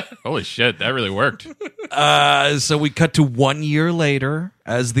 Holy shit, that really worked. So we cut to 1 year later,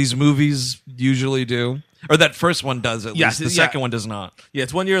 as these movies usually do. Or that first one does, at least. The second one does not. Yeah,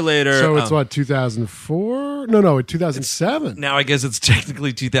 it's 1 year later. So it's what, 2004? No, 2007. Now I guess it's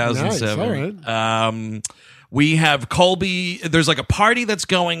technically 2007. Nice, all right. We have Colby. There's like a party that's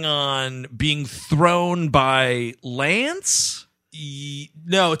going on being thrown by Lance.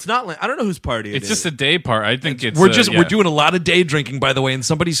 No, it's not. I don't know whose party It's just a day part. I think it's we're doing a lot of day drinking, by the way, in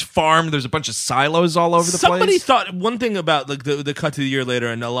somebody's farm. There's a bunch of silos all over the place. Somebody thought one thing about like the cut to the year later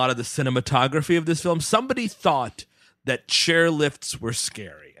and a lot of the cinematography of this film. Somebody thought that chairlifts were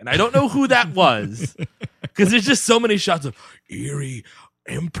scary, and I don't know who that was because there's just so many shots of eerie,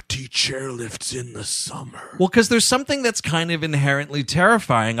 empty chairlifts in the summer. Well, because there's something that's kind of inherently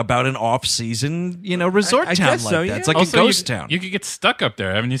terrifying about an off-season, resort I town guess like so, that. yeah. It's like Also, a ghost town. You could get stuck up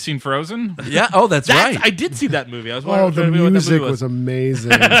there. Haven't you seen Frozen? Yeah. Oh, that's right. I did see that movie. I was Oh, the wondering what that music movie was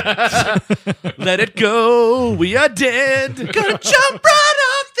amazing. Let it go. We are dead. Gonna jump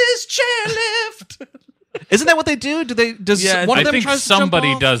right off this chairlift. Isn't that what they do? Does Yeah, one of I them think tries to jump somebody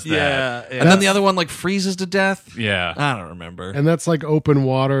off? does that. Yeah, And then the other one like freezes to death. Yeah. I don't remember. And that's like open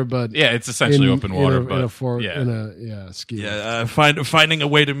water, but Yeah, it's essentially open water, in but a ski. Finding a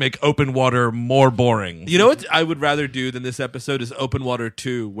way to make open water more boring. You know what I would rather do than this episode is Open Water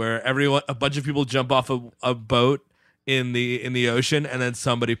 2, where a bunch of people jump off a boat in the ocean, and then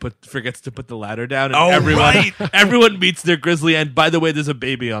somebody forgets to put the ladder down, and everyone meets their grizzly. And by the way, there's a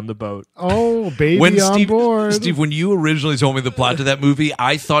baby on the boat. Oh, baby on board. Steve, when you originally told me the plot to that movie,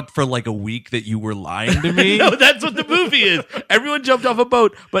 I thought for like a week that you were lying to me. No, that's what the movie is. Everyone jumped off a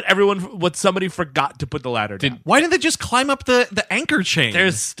boat, but somebody forgot to put the ladder down. Why didn't they just climb up the anchor chain?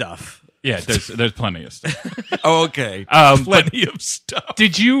 There's stuff. Yeah, there's plenty of stuff. Oh, okay. Plenty of stuff.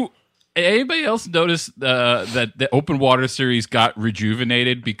 Did anybody else notice that the open water series got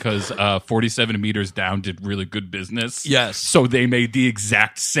rejuvenated because 47 Meters Down did really good business? Yes. So they made the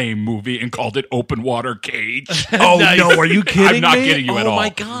exact same movie and called it Open Water Cage. Oh, no, are you kidding me? I'm not kidding you at all. Oh, my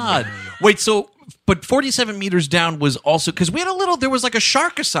God. Wait, so... But 47 Meters Down was also... Because there was like a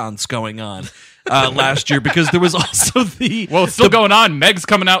Sharkassance going on last year because there was also the... Well, it's still going on. Meg's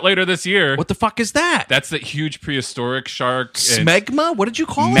coming out later this year. What the fuck is that? That's the huge prehistoric shark. Smegma? What did you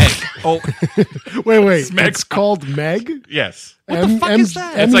call Meg. it? Oh, Wait. Smeg- It's called Meg? Yes. What the fuck is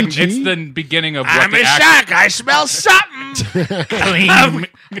that? It's like MEG? it's the beginning of what I'm a shark. I smell something.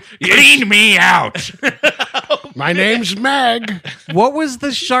 clean me out. My name's Meg. what was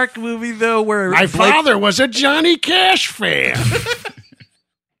the shark movie, though, where... My father was a Johnny Cash fan.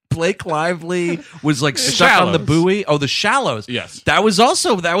 Blake Lively was like stuck on the buoy. Oh, The Shallows. Yes. That was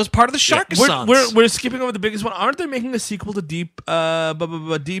part of the Sharkathons. We're skipping over the biggest one. Aren't they making a sequel to Deep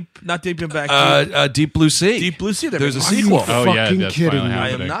Deep Blue Sea. Deep Blue Sea? There's a Are you sequel. Oh yeah, fucking that's kidding finally me? I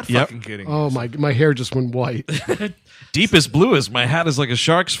happening. am not Yep. fucking kidding. Oh my hair just went white. Deepest bluest. My hat is like a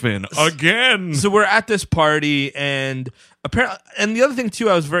shark's fin. Again. So we're at this party, and apparently, and the other thing too,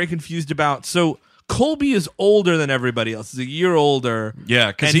 I was very confused about. So Colby is older than everybody else. He's a year older.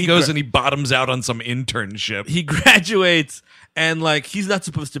 Yeah, because And he goes and he bottoms out on some internship. He graduates, and like he's not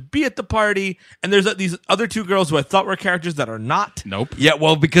supposed to be at the party. And there's these other two girls who I thought were characters that are not. Nope. Yeah,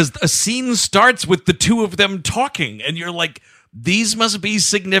 well, because a scene starts with the two of them talking, and you're like, these must be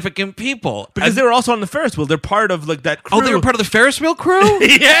significant people. Because they were also on the Ferris wheel. They're part of like that crew. Oh, they were part of the Ferris wheel crew?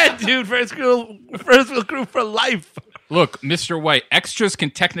 Yeah, dude, Ferris wheel crew for life. Look, Mr. White, extras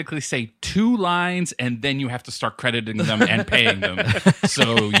can technically say 2 lines, and then you have to start crediting them and paying them.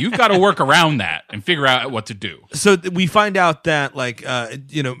 So you've got to work around that and figure out what to do. So we find out that like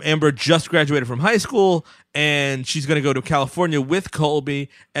Amber just graduated from high school, and she's going to go to California with Colby,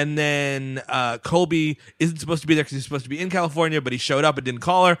 and then Colby isn't supposed to be there because he's supposed to be in California, but he showed up and didn't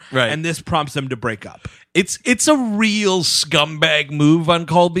call her, Right. and this prompts them to break up. It's a real scumbag move on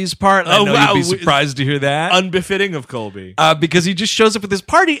Colby's part. I Oh, know wow. you'd be surprised to hear that. Unbefitting of Colby. Because he just shows up at this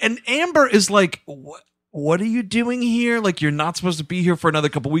party, and Amber is like, what are you doing here? Like, you're not supposed to be here for another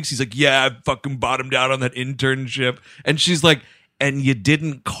couple weeks. He's like, yeah, I fucking bottomed out on that internship. And she's like, and you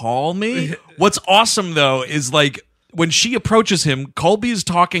didn't call me? What's awesome, though, is like, when she approaches him, Colby is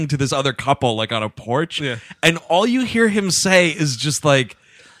talking to this other couple, like on a porch. Yeah. And all you hear him say is just like,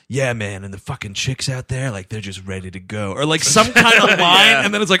 yeah, man, and the fucking chicks out there, like, they're just ready to go. Or like some kind of line, Yeah.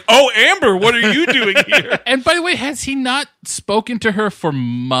 and then it's like, oh, Amber, what are you doing here? And by the way, has he not spoken to her for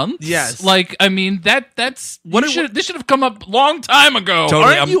months? Yes. Like, I mean, that's What this it- should have come up long time ago.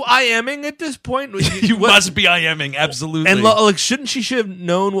 Totally. Aren't you IMing at this point? You What- must be IMing, absolutely. And like, shouldn't she should have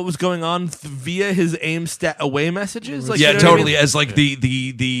known what was going on via his aim stat away messages? Like, yeah, you know what I totally. mean? As like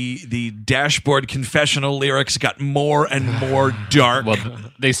the dashboard confessional lyrics got more and more dark. Well,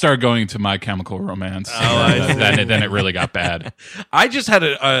 they started going to My Chemical Romance. Then it really got bad. I just had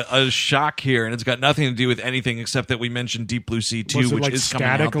a shock here, and it's got nothing to do with anything except that we mentioned Deep Blue Sea 2, Was it which like is coming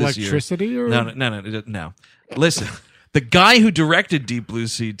static out this year. electricity or No. Listen, the guy who directed Deep Blue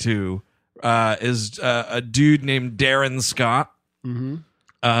Sea 2 is a dude named Darren Scott.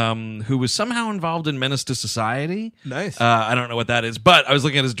 Who was somehow involved in Menace to Society. Nice. I don't know what that is, but I was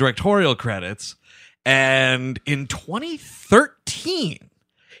looking at his directorial credits, and in 2013,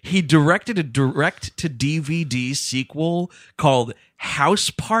 he directed a direct-to-DVD sequel called House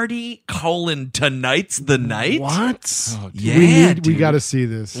Party: Tonight's the Night. What? Yeah, we got to see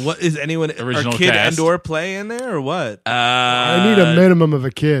this. What is anyone Original are Kid cast. and/or play in there or what? I need a minimum of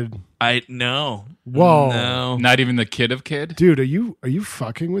a kid. I no. Whoa. No. Not even the kid of kid. Dude, are you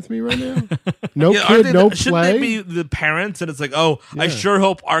fucking with me right now? No Yeah, aren't kid, they no shouldn't play. they be the parents? And it's like, oh, I sure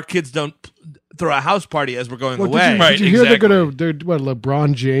hope our kids don't throw a house party as we're going Well, away. Right, did you hear exactly. what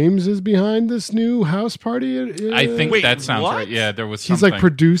LeBron James is behind this new house party? I think Wait, that sounds what? right. Yeah, there was he's something. like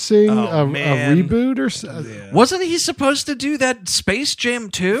producing Oh, a man. reboot or something. Wasn't he supposed to do that Space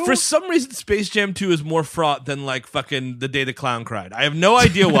Jam 2? For some reason, Space Jam 2 is more fraught than like fucking The Day the Clown Cried. I have no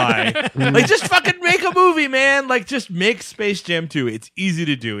idea why. Like, just fucking make a movie, man. Like, just make Space Jam 2. It's easy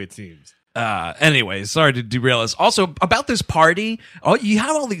to do, it seems. Anyway, sorry to derail us. Also, about this party, you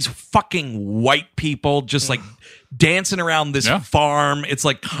have all these fucking white people just like dancing around this Yeah. farm. It's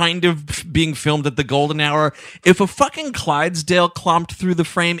like kind of being filmed at the golden hour. If a fucking Clydesdale clomped through the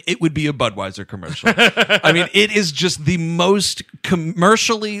frame, it would be a Budweiser commercial. I mean, it is just the most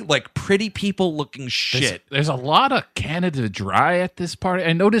commercially like pretty people looking shit. There's a lot of Canada Dry at this party.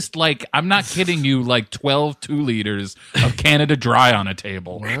 I noticed, like, I'm not kidding you, like 12 2-liters of Canada Dry on a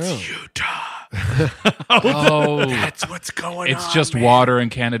table. Oh, That's what's going on. it's just water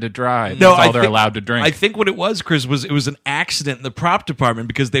and Canada Dry. That's No, all I they're think- allowed to drink. I think what it was, Chris, was it was an accident in the prop department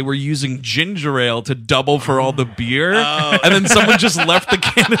because they were using ginger ale to double for all the beer, and then someone just left the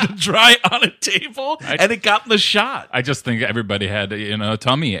Canada Dry on a table, and it got in the shot. I just think everybody had a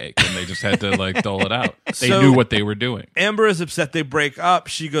tummy ache and they just had to like dole it out. They So- knew what they were doing. Amber is upset they break up.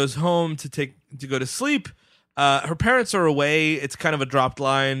 She goes home to go to sleep. Her parents are away. It's kind of a dropped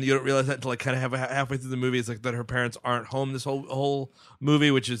line. You don't realize that until like kind of halfway through the movie. It's like that her parents aren't home this whole movie,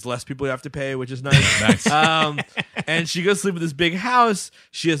 which is less people you have to pay, which is nice. Nice. And she goes to sleep with this big house.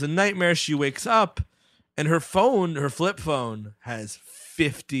 She has a nightmare. She wakes up, and her flip phone, has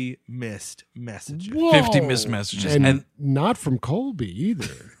 50 missed messages. Whoa. 50 missed messages. And not from Colby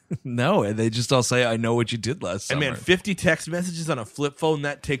either. No, and they just all say, I know what you did last summer. And man, 50 text messages on a flip phone,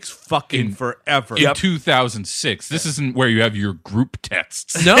 that takes fucking forever. In 2006, this isn't where you have your group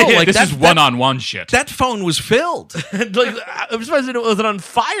texts. No, like this is that- one-on-one shit. That phone was filled. Like, I'm surprised it wasn't on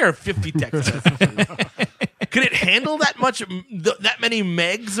fire. 50 text messages. Could it handle that that many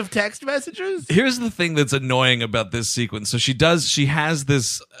megs of text messages? Here's the thing that's annoying about this sequence. So she has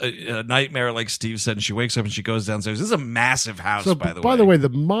this nightmare, like Steve said, and she wakes up and she goes downstairs. This is a massive house, So, by the way. by the way, the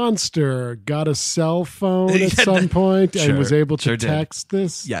monster got a cell phone at some point and Sure, was able to sure did. text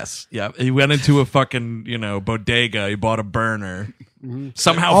this. Yes, yeah. He went into a fucking, bodega. He bought a burner.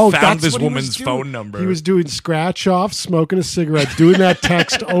 Somehow Oh, found that's this what he was woman's doing. phone number. He was doing scratch off, smoking a cigarette, doing that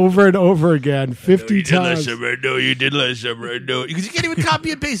text over and over again, 50 times. No, you did last summer. No, because you can't even copy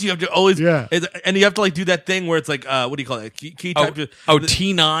and paste. You have to always, Yeah. and you have to like do that thing where it's like, what do you call it? Key type.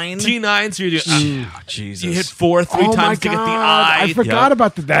 T9? T9. So you're doing, Jesus. you hit 4 3 Oh my times to get the I. I forgot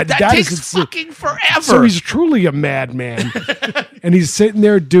about that. That That takes is fucking forever. So he's truly a madman, and he's sitting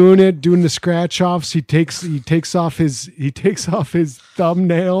there doing the scratch offs. He takes off his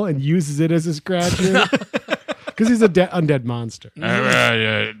thumbnail and uses it as a scratcher because he's a undead monster.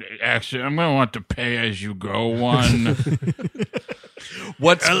 Actually, I'm going to want the pay-as-you-go one.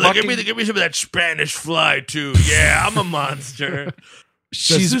 What's fucking... give me some of that Spanish fly too. Yeah, I'm a monster.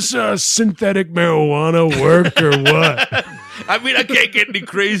 Does this synthetic marijuana work or what? I mean, I can't get any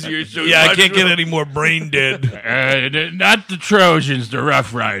crazier. So Yeah, I can't get any more brain dead. Not the Trojans, the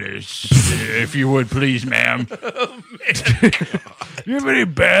Rough Riders. If you would, please, ma'am. You have any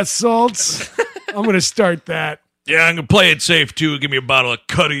bath salts? I'm gonna start that. Yeah, I'm going to play it safe, too. Give me a bottle of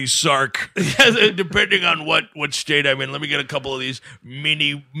Cuddy Sark. Depending on what state I'm in, let me get a couple of these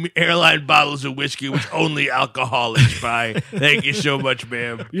mini airline bottles of whiskey, which only alcoholics buy. Thank you so much,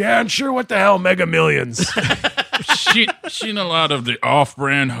 ma'am. Yeah, and sure, what the hell, Mega Millions. Seen a lot of the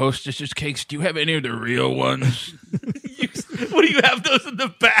off-brand Hostess's cakes. Do you have any of the real ones? What do you have those in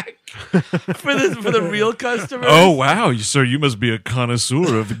the back for the real customers? Oh, wow. So you must be a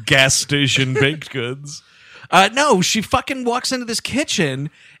connoisseur of gas station baked goods. No, she fucking walks into this kitchen,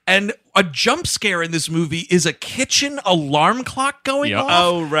 and a jump scare in this movie is a kitchen alarm clock going Yep. off.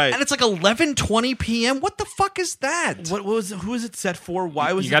 Oh, right. And it's like 11:20 p.m. What the fuck is that? Who is it set for?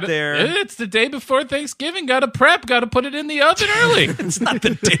 Why was You gotta, it there? It's the day before Thanksgiving. Got to prep. Got to put it in the oven early. It's not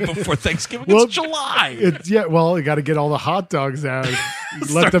the day before Thanksgiving. Well, it's July. You got to get all the hot dogs out.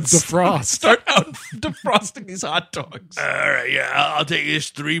 Let them defrost. Start out defrosting these hot dogs. All right, yeah, I'll take this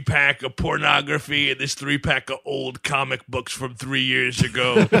 3-pack of pornography and this 3-pack of old comic books from 3 years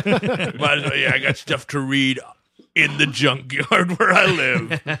ago. Might as well, yeah, I got stuff to read in the junkyard where I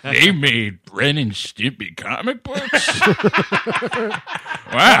live. They made Ren and Stimpy comic books.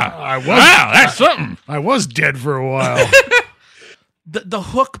 Wow, that's something. I was dead for a while. The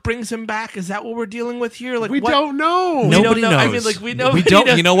hook brings him back. Is that what we're dealing with here? Like We what? don't know. Nobody know. knows. I mean, like, we know- We don't.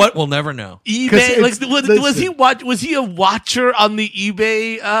 you know- You know what? We'll never know. 'Cause eBay. Like, it's- was he a watcher on the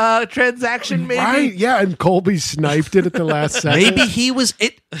eBay transaction? Maybe. Right? Yeah, and Colby sniped it at the last second. Maybe he was.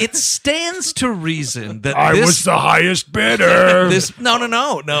 It stands to reason that I this, was the highest bidder. This no.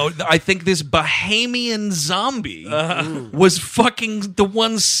 I think this Bahamian zombie was fucking the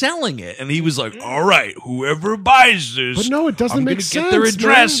one selling it, and he was like, "All right, whoever buys this, But no, it doesn't I'm make gonna sense, get their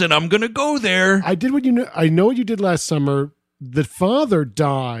address, man. and I'm gonna go there." I did what you know. I know what you did last summer. The father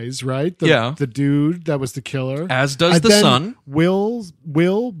dies, right? Yeah. The dude that was the killer. As does And the then son.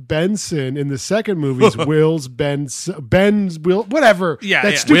 Will Benson in the second movie is Ben's Will, whatever. Yeah,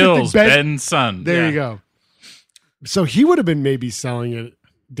 that yeah. stupid Will's thing. Ben's son. There Yeah. you go. So he would have been maybe selling it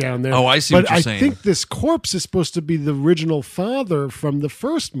down there. Oh, I see But what you're I saying. think this corpse is supposed to be the original father from the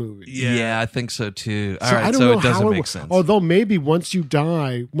first movie. Yeah, I think so too. All So right, I don't so know it doesn't how make sense. Although maybe once you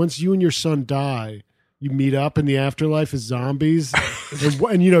and your son die, you meet up in the afterlife as zombies,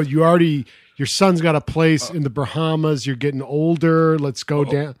 and your son's got a place in the Bahamas. You're getting older. Let's go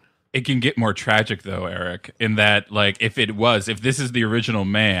down. It can get more tragic though, Eric, in that like if this is the original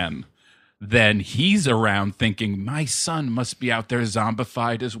man, then he's around thinking my son must be out there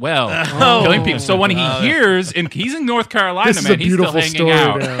zombified as well, killing people. So when he hears, and he's in North Carolina, This is man, a he's still beautiful hanging story.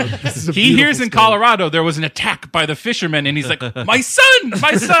 out. Now. This is a He beautiful hears in story. Colorado there was an attack by the fishermen, and he's like, my son.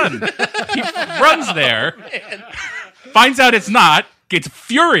 He runs there, finds out it's not, gets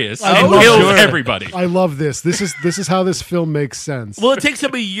furious, and love kills it. everybody. I love this. This is how this film makes sense. Well, it takes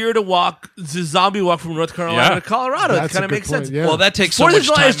him a year to the zombie walk from North Carolina Yeah. to Colorado. That's It kind a of good makes point, sense. yeah. Well, that takes so 4th of much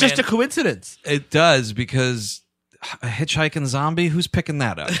July time. is just man. a coincidence. It does because a hitchhiking zombie. Who's picking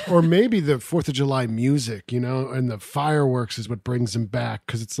that up? Or maybe the 4th of July music, and the fireworks is what brings him back,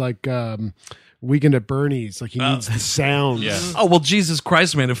 because it's like Weekend at Bernie's. Like, he needs the sounds. Yeah. Oh, well, Jesus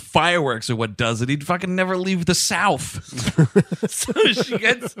Christ, man. If fireworks are what does it, he'd fucking never leave the South. So she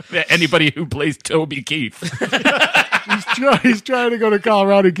gets Anybody who plays Toby Keith. He's trying to go to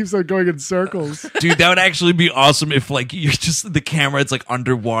Colorado. He keeps on going in circles. Dude, that would actually be awesome if, like, you're just the camera, it's like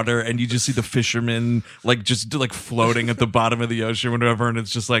underwater, and you just see the fishermen, like, just like floating at the bottom of the ocean or whatever, and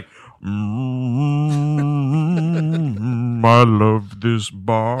it's just like, I love this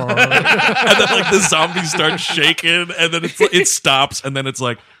bar. And then, like, the zombies start shaking, and then it stops, and then it's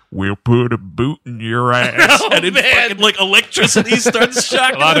like, we'll put a boot in your ass. And it fucking, like, electricity starts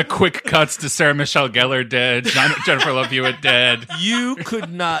shocking. A lot of quick cuts to Sarah Michelle Gellar dead, Jennifer Love Hewitt dead. You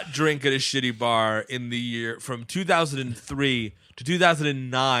could not drink at a shitty bar in the year from 2003 to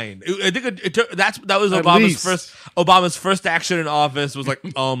 2009. I think it took, that was At Obama's least. first action in office was like,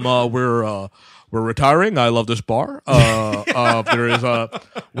 we're retiring. I love this bar.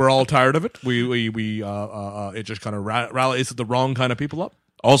 We're all tired of it. We it just kind of rallies the wrong kind of people up.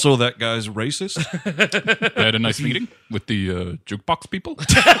 Also, that guy's racist. I had a nice meeting with the jukebox people.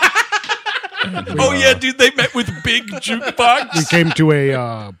 Oh, yeah, dude, they met with big jukebox. We came to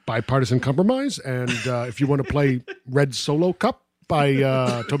a bipartisan compromise, and if you want to play Red Solo Cup by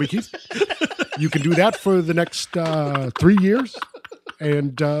Toby Keith, you can do that for the next 3 years.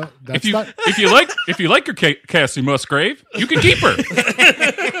 And that's that. If you like your Cassie Musgrave, you can keep her.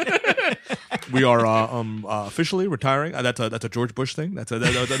 We are officially retiring. That's a George Bush thing. That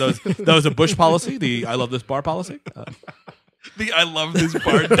was a Bush policy. The I love this bar policy. The I love this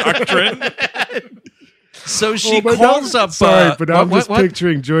bar doctrine. So she but calls now- up. Sorry, but I'm just what?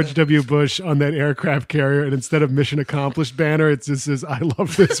 picturing George W. Bush on that aircraft carrier, and instead of Mission Accomplished banner, it just says "I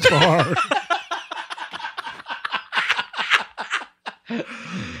love this bar."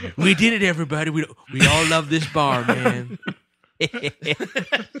 We did it, everybody. We all love this bar, man.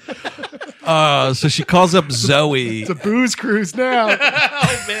 So she calls up Zoe. It's a booze cruise now.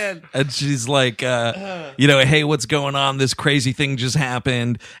 Oh man. And she's like, hey, what's going on? This crazy thing just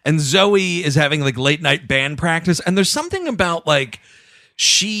happened. And Zoe is having like late night band practice. And there's something about like,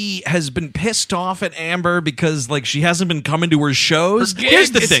 she has been pissed off at Amber because like she hasn't been coming to her shows.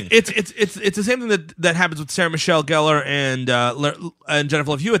 Here's the thing. It's the same thing that happens with Sarah Michelle Gellar and Jennifer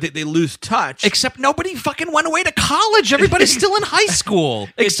Love Hewitt. They lose touch. Except nobody fucking went away to college. Everybody's still in high school.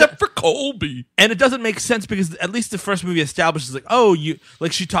 Except for Colby. And it doesn't make sense because at least the first movie establishes like,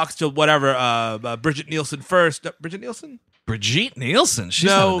 she talks to whatever Bridget Nielsen first. Bridget Nielsen? Brigitte Nielsen.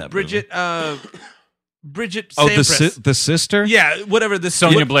 She's not in that Bridget. movie. Bridget. Oh, Sampras. the sister. Yeah, whatever. The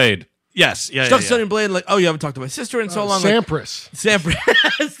Sonya Blade. Yes. Yeah. She talks to Sonya Blade like, you haven't talked to my sister in so long. Sampras.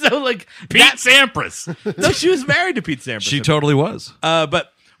 Sampras. So like Pete Sampras. No, she was married to Pete Sampras. She totally was.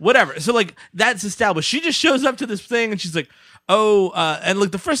 But whatever. So like that's established. She just shows up to this thing and she's like, and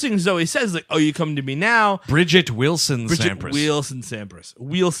like the first thing Zoe says is like, you come to me now. Bridget Wilson Bridget Sampras. Wilson Sampras.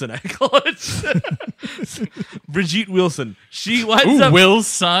 Wilson, I call it. Brigitte Wilson. She winds up. Will's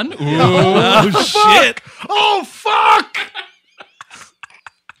son. Ooh. Oh, shit. Oh fuck!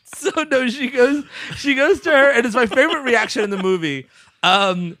 So no, she goes to her, and it's my favorite reaction in the movie.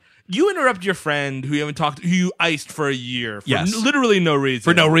 You interrupt your friend who you iced for a year for literally no reason.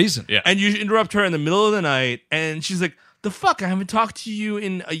 For no reason. Yeah. And you interrupt her in the middle of the night, and she's like, the fuck, I haven't talked to you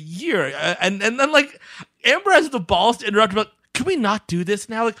in a year. And then like Amber has the balls to interrupt her, like, can we not do this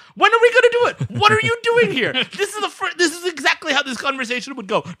now? Like, when are we going to do it? What are you doing here? This is exactly how this conversation would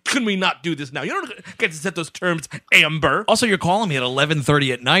go. Can we not do this now? You don't get to set those terms, Amber. Also, you're calling me at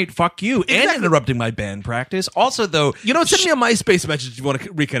 11:30 at night. Fuck you. And interrupting my band practice. Also, though... Send me a MySpace message if you want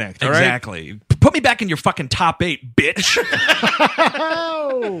to reconnect, all right? Exactly. Put me back in your fucking top 8, bitch.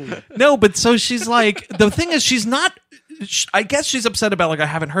 No, but so she's like... The thing is, she's not... I guess she's upset about, like, I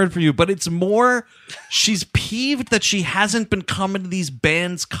haven't heard from you, but it's more she's peeved that she hasn't been coming to these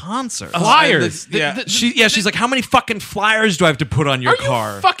bands' concerts. Flyers. She's like, how many fucking flyers do I have to put on your Are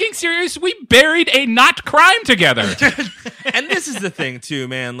car? you fucking serious? We buried a not crime together. And this is the thing, too,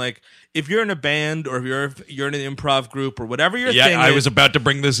 man. Like, if you're in a band or if you're in an improv group or whatever your thing I is, was about to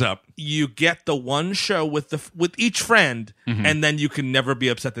bring this up. you get the one show with each friend, and then you can never be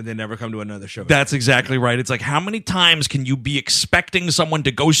upset that they never come to another show. That's exactly right. It's like, how many times can you be expecting someone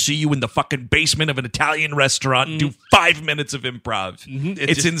to go see you in the fucking basement of an Italian restaurant and do 5 minutes of improv? Mm-hmm.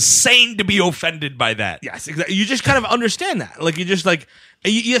 It's insane to be offended by that. Yes, exactly. You just kind of understand that. Like, you just like,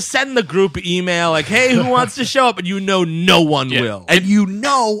 You send the group email like, "Hey, who wants to show up?" And no one will. And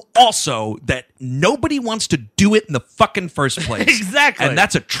also that nobody wants to do it in the fucking first place. Exactly. And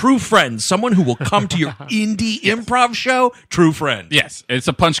that's a true friend, someone who will come to your indie improv show. True friend. Yes, it's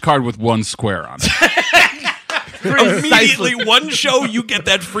a punch card with one square on it. Immediately, one show, you get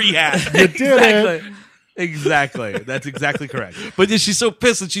that free hat. You did it. Exactly. That's exactly correct. But then she's so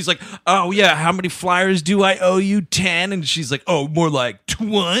pissed, and she's like, "Oh yeah, how many flyers do I owe you? 10?" And she's like, "Oh, more like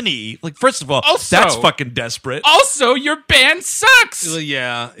 20." Like, first of all, Also- that's fucking desperate. Also, your band sucks.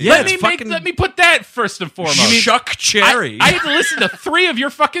 Yeah. Yeah, Let me put that first and foremost. Chuck Cherry. I had to listen to 3 of your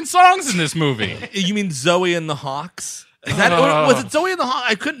fucking songs in this movie. You mean Zoe and the Hawks? Is that or was it Zoe and the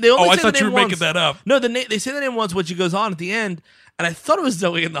Hawks? I couldn't. They only I say thought the you name were making once. that up. No, they say the name once when she goes on at the end, and I thought it was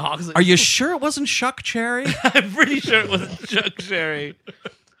Zoe and the Hawks. Like, Are you sure it wasn't Chuck Cherry? I'm pretty sure it wasn't Chuck Cherry.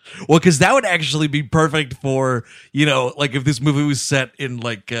 Well, because that would actually be perfect for, like if this movie was set in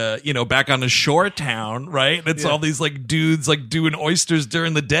like, back on a shore town, right? And it's all these like dudes like doing oysters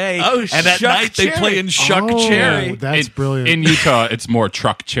during the day. Oh, and at Chuck night they Cherry. play in Chuck Oh, Cherry. that's brilliant. In Utah, it's more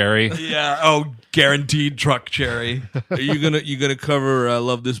Truck Cherry. Yeah. Oh, guaranteed Truck Cherry. Are you gonna cover "I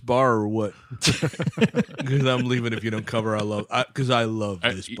Love This Bar" or what? Because I'm leaving if you don't cover "I Love" because I love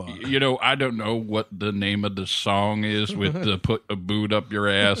this bar. I don't know what the name of the song is with the "Put a Boot Up Your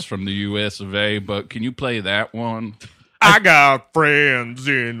Ass" from the U.S. of A. But can you play that one? I got friends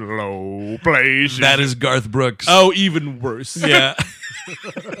in low places. That is Garth Brooks. Oh, even worse. Yeah.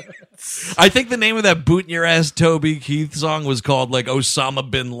 I think the name of that boot in your ass Toby Keith song was called like Osama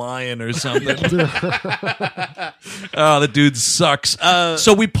bin Laden or something. Oh, the dude sucks.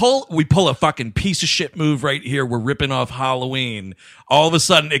 So we pull a fucking piece of shit move right here. We're ripping off Halloween. All of a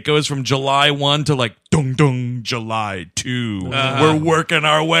sudden it goes from July 1 to like dung dung July 2. We're working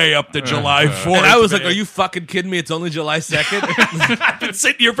our way up to July 4th. And I was like, man. "Are you fucking kidding me? It's only July 2nd." I've been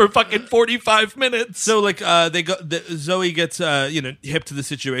sitting here for fucking 45 minutes. So like Zoe gets hip to the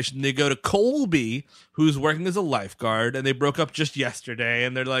situation. They go to Colby, who's working as a lifeguard, and they broke up just yesterday,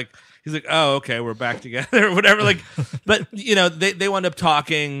 and they're like, he's like, "Oh, okay, we're back together," or whatever. Like, but they wind up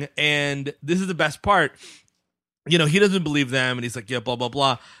talking, and this is the best part. He doesn't believe them, and he's like, "Yeah, blah blah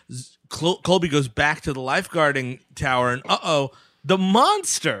blah." Colby goes back to the lifeguarding tower, and the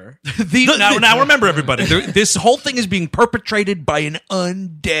monster. Now remember, everybody, this whole thing is being perpetrated by an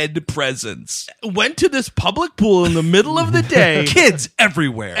undead presence. Went to this public pool in the middle of the day. Kids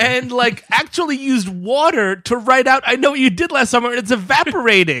everywhere. And like actually used water to write out "I Know What You Did Last Summer," and it's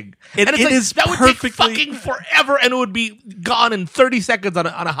evaporating. It and it's like, is that would perfectly- take fucking forever, and it would be gone in 30 seconds on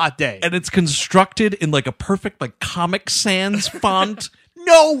a hot day. And it's constructed in like a perfect like Comic Sans font.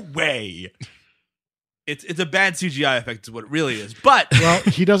 No way. It's a bad CGI effect, is what it really is. But Well,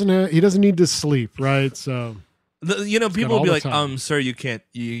 he doesn't need to sleep, right? So people will all be the like, time. "Sir, you can't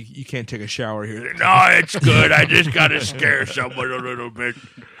take a shower here." No, it's good. I just gotta scare someone a little bit.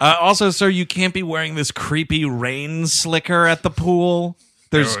 Also, sir, you can't be wearing this creepy rain slicker at the pool.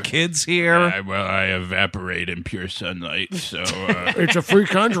 There's kids here. I evaporate in pure sunlight, so it's a free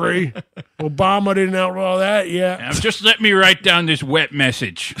country. Obama didn't outlaw that yet. just let me write down this wet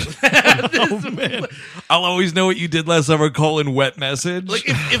message. I'll always know what you did last summer, wet message. Like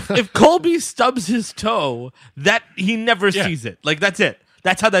if Colby stubs his toe, that he never sees it. Like that's it.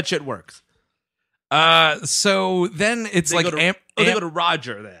 That's how that shit works. So then it's They like go to, they go to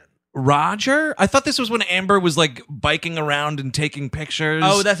Roger then. Roger? I thought this was when Amber was like biking around and taking pictures.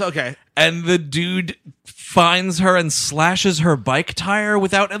 Oh, that's okay. And the dude finds her and slashes her bike tire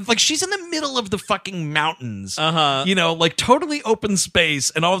without, and like she's in the middle of the fucking mountains. Like totally open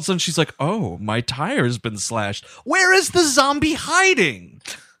space, and all of a sudden she's like, "Oh, my tire's been slashed. Where is the zombie hiding?"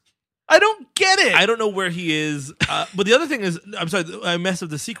 I don't get it. I don't know where he is. But the other thing is, I'm sorry, I messed up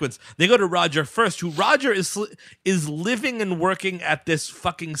the sequence. They go to Roger first, who Roger is living and working at this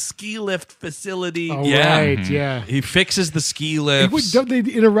fucking ski lift facility. Oh, Yeah. right, yeah. He fixes the ski Wait, lifts. don't they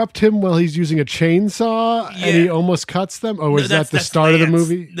interrupt him while he's using a chainsaw and he almost cuts them? Oh, is that the that's start of the Lance.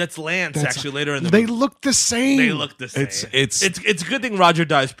 movie? That's Lance, That's- actually, later in the They movie. look the same. They look the same. It's It's a good thing Roger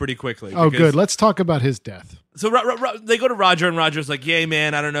dies pretty quickly. Oh, because- good. Let's talk about his death. So they go to Roger, and Roger's like, "Yay,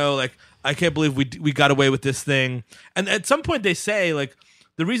 man! I don't know. Like, I can't believe we got away with this thing." And at some point, they say like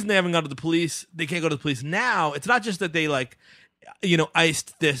the reason they haven't gone to the police, they can't go to the police now. It's not just that they like,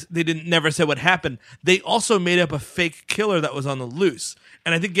 iced this. They didn't never say what happened. They also made up a fake killer that was on the loose,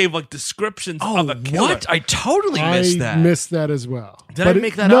 and I think gave like descriptions of a killer. what? I totally missed that. I missed that as well. Did I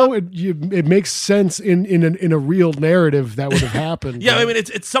make that no, up? it makes sense in a real narrative that would have happened. Yeah, right? I mean,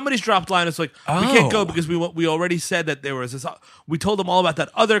 it's somebody's dropped line. It's like we can't go because we already said that there was this. We told them all about that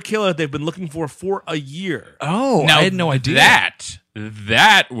other killer that they've been looking for a year. Oh, Now, I had no idea. That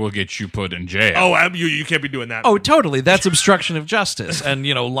that will get you put in jail. Oh, you can't be doing that. Oh, totally. That's obstruction of justice and,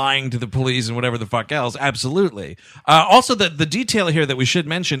 lying to the police and whatever the fuck else. Absolutely. Also, the detail here that we should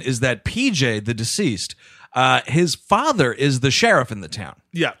mention is that PJ, the deceased, his father is the sheriff in the town.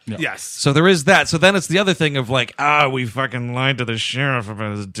 Yeah. Yes. So there is that. So then it's the other thing of like, we fucking lied to the sheriff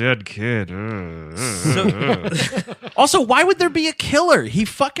about his dead kid. Also, why would there be a killer? He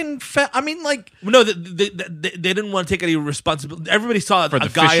fucking No, they didn't want to take any responsibility. Everybody saw For a the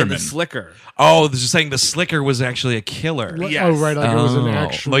guy in the fisherman. slicker. Oh, they're just saying the slicker was actually a killer. Yes. Oh, right. Like it was an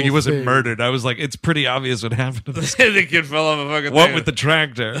actual Like he wasn't thing. murdered. I was like, it's pretty obvious what happened to this. The kid fell off a fucking What thing. with the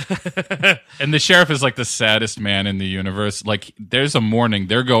tractor? And the sheriff is like the saddest man in the universe. Like, there's a morning.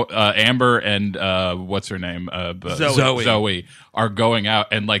 They're Amber and what's her name? Zoe are going out,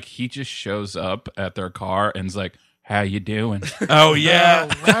 and like he just shows up at their car and's like, "How you doing?" Oh yeah.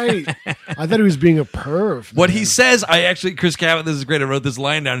 Oh, right. I thought he was being a perv. What man. he says, Chris Cabot, this is great. I wrote this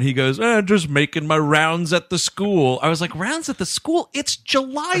line down. He goes, just making my rounds at the school. I was like, rounds at the school? It's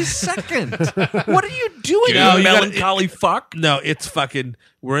July 2nd. What are you doing, No, you you gotta- melancholy fuck? No, it's fucking.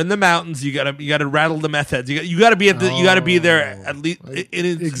 We're in the mountains. You gotta rattle the meth heads. You gotta be you gotta be there at least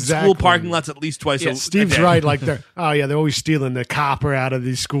in school Exactly. parking lots at least twice. a Steve's day. right. Like they're always stealing the copper out of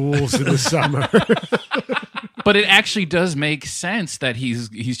these schools in the summer. But it actually does make sense that he's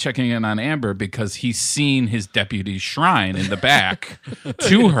checking in on Amber because he's seen his deputy's shrine in the back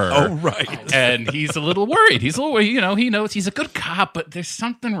to her. Oh, right. And he's a little worried. He's a little, he knows he's a good cop, but there's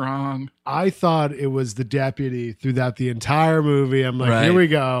something wrong. I thought it was the deputy throughout the entire movie. I'm like, Right. here we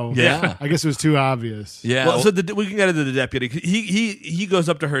go. Yeah. I guess it was too obvious. Yeah. Well, so we can get into the deputy. He goes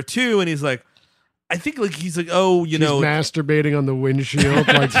up to her too, and he's like, I think like he's like, oh, He's masturbating on the windshield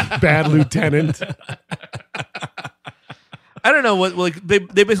like bad lieutenant. I don't know what like they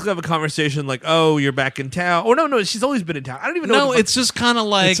basically have a conversation like, oh, you're back in town. Oh no, she's always been in town. I don't even know. no, what the it's just kind of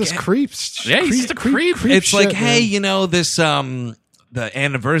like, It's just creeps. Yeah, he's just a creep. it's like, shit, hey, man. this, the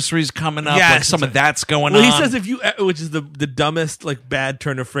anniversary's coming up. Yes, like some of that's going Well, on. he says if you, which is the dumbest like bad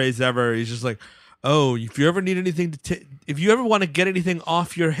turn of phrase ever. He's just like, oh, if you ever need anything if you ever want to get anything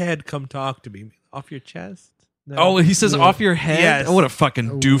off your head, come talk to me. Off your chest. No. Oh, he says off your head? Yes. Oh, what a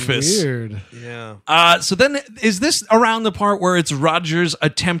fucking doofus. Weird. Yeah. So then, is this around the part where it's Roger's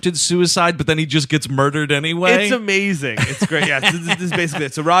attempted suicide, but then he just gets murdered anyway? It's amazing. It's great. Yeah, this is basically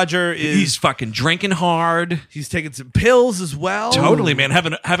it. So Roger He's fucking drinking hard. he's taking some pills as well. Totally, man.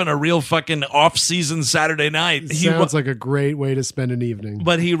 Having a real fucking off-season Saturday night. Sounds like a great way to spend an evening.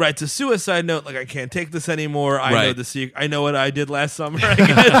 But he writes a suicide note like, I can't take this anymore. I know Right. the secret. I know what I did last summer.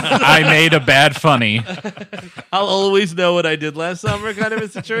 I made a bad funny. I'll always know what I did last summer kind of a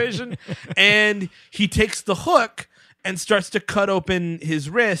situation. And he takes the hook and starts to cut open his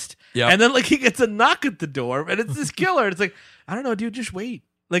wrist. Yep. And then like he gets a knock at the door and it's this killer. It's like, I don't know, dude, just wait.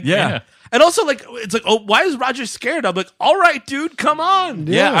 Like, Yeah. And also like, it's like, oh, why is Roger scared? I'm like, all right, dude, come on.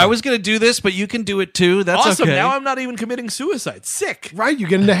 Yeah, I was going to do this, but you can do it too. That's Awesome. okay. Now I'm not even committing suicide. Sick. Right, you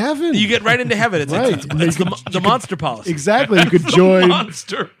get into heaven. You get right into heaven. It's Right. like it's the monster policy. exactly. You could join.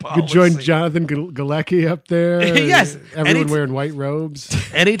 Monster You could join Jonathan Galecki up there. Yes. Everyone Any- wearing white robes.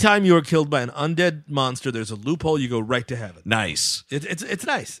 Anytime you are killed by an undead monster, there's a loophole. You go right to heaven. Nice. It's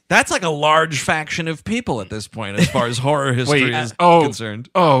nice. That's like a large faction of people at this point, as far as horror history is concerned.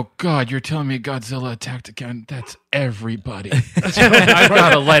 Oh, God, you're telling me Godzilla attacked again? That's everybody. I've got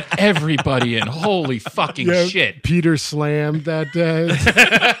to let everybody in. Holy fucking Yeah, shit. Peter slammed that day.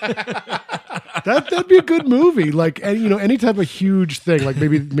 That'd be a good movie. Like any type of huge thing. Like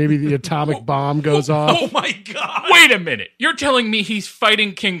maybe the atomic bomb goes off. Oh my God. Wait a minute. You're telling me he's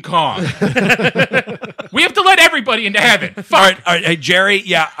fighting King Kong. We have to let everybody into heaven. Fuck. All right. Hey, Jerry.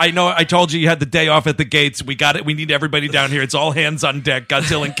 Yeah, I know. I told you had the day off at the gates. We got it. We need everybody down here. It's all hands on deck.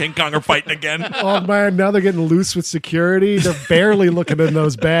 Godzilla and King Kong are fighting again. Oh man, now they're getting loose with security. They're barely looking in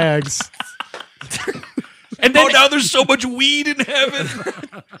those bags. And then, Now there's so much weed in heaven.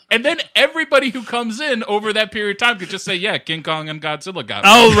 and then everybody who comes in over that period of time could just say, yeah, King Kong and Godzilla got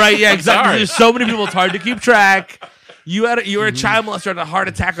Oh right, yeah, exactly. sorry. There's so many people. It's hard to keep track. You were a child molester had a heart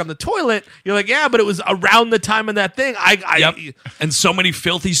attack on the toilet. You're like, yeah, but it was around the time of that thing. Yep. And so many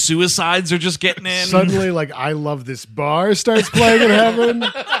filthy suicides are just getting in. Suddenly, like I Love This Bar starts playing in heaven.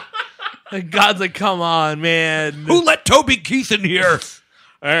 Like, God's like, come on, man. Who let Toby Keith in here?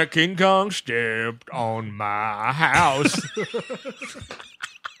 King Kong stepped on my house.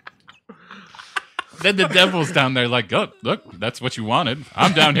 Then the devil's down there like, oh, look, that's what you wanted.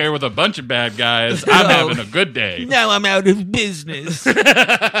 I'm down here with a bunch of bad guys. I'm having a good day. Now I'm out of business.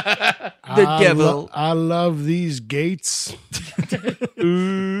 I love these gates.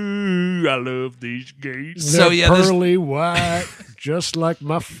 Ooh, I love these gates. So, They're yeah, this- pearly white. just like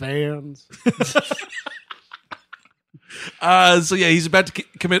my fans. So yeah, he's about to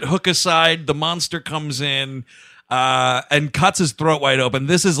commit hookicide. The monster comes in and cuts his throat wide open.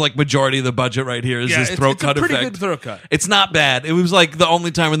 This is like majority of the budget right here. Is this throat cut It's a pretty effect? good throat cut. It's not bad. It was like the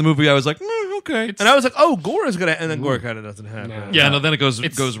only time in the movie I was like, okay. And I was like, oh, Gore is gonna, and then Gore kind of doesn't happen. Yeah, no, then it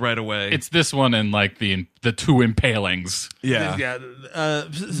goes right away. It's this one and like the two impalings. yeah.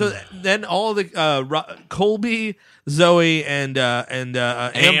 So then all the Colby, Zoe, and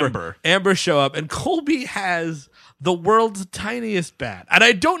Amber show up, and Colby has the world's tiniest bat, and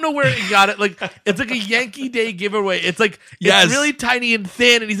I don't know where he got it. Like it's like a Yankee Day giveaway. It's like it's really tiny and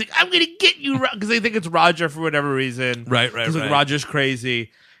thin, and he's like, "I'm gonna get you," because they think it's Roger for whatever reason. Right. Because like Roger's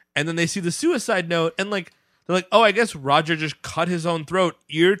crazy, and then they see the suicide note, and like they're like, "Oh, I guess Roger just cut his own throat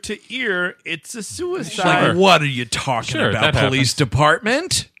ear to ear. It's a suicide." Like, what are you talking Sure, about? that Police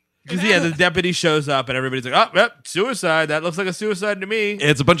department? Because the deputy shows up and everybody's like, "Oh, yep, suicide. That looks like a suicide to me."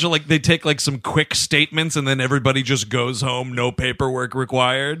 It's a bunch of like they take like some quick statements and then everybody just goes home, no paperwork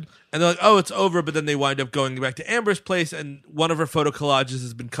required. And they're like, "Oh, it's over." But then they wind up going back to Amber's place, and one of her photo collages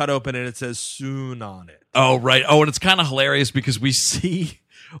has been cut open, and it says "soon" on it. Oh right. Oh, and it's kind of hilarious because we see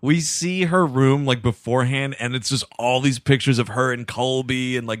her room like beforehand, and it's just all these pictures of her and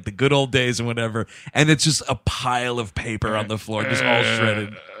Colby and like the good old days and whatever, and it's just a pile of paper on the floor, just all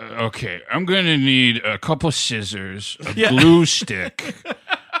shredded. Okay, I'm gonna need a couple scissors, a glue stick.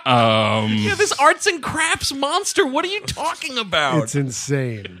 Yeah, this arts and crafts monster. What are you talking about? It's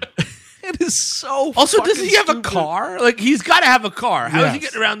insane. It is so. Also, does fucking he have a stupid. car? Like, he's got to have a car. How is he Yes.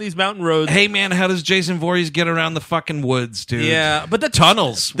 getting around these mountain roads? Hey man, how does Jason Voorhees get around the fucking woods, dude? Yeah, but that's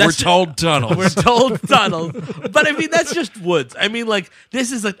Tunnels. We're that's- told tunnels. We're told tunnels, but I mean that's just woods. I mean, like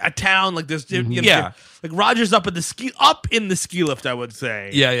this is like a town. Like this, you know, Yeah. Like Roger's up in the ski lift. I would say.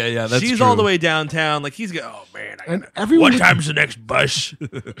 Yeah. That's She's true. all the way downtown. Like he's oh man. And everyone What time's the next bus?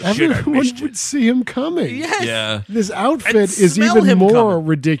 everyone would see him coming. Yes. Yeah. This outfit And is smell even him more coming.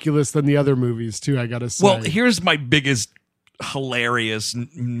 ridiculous than the other movies too, I gotta say. Well, here's my biggest hilarious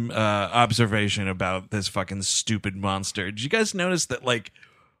observation about this fucking stupid monster. Did you guys notice that like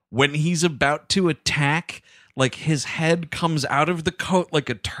when he's about to attack, like his head comes out of the coat like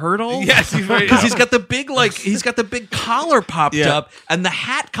a turtle? Yes, he's very- because he's got the big collar popped Yeah. up, and the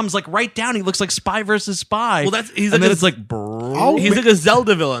hat comes like right down. He looks like Spy versus Spy. Well, he's and like then a- it's like Oh, He's like a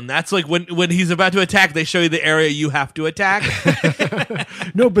Zelda villain. That's like when he's about to attack, they show you the area you have to attack.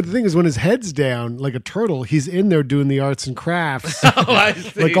 no, but the thing is, when his head's down like a turtle, he's in there doing the arts and crafts, I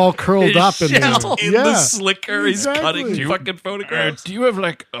see. like all curled His up in shell. there. in the slicker. He's Exactly. cutting fucking photographs. Do you have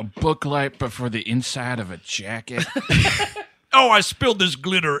like a book light but for the inside of a jacket? Oh, I spilled this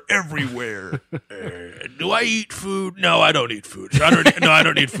glitter everywhere. Do I eat food? No, I don't eat food. I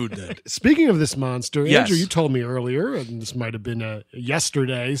don't eat food then. Speaking of this monster, Yes. Andrew, you told me earlier, and this might have been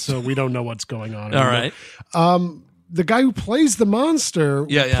yesterday, so we don't know what's going on. All anymore. right. The guy who plays the monster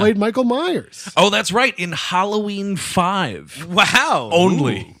Yeah. played Michael Myers. Oh, that's right. In Halloween 5. Wow.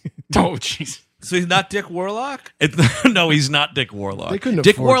 Only. Oh, jeez. So he's not Dick Warlock? No, he's not Dick Warlock. They couldn't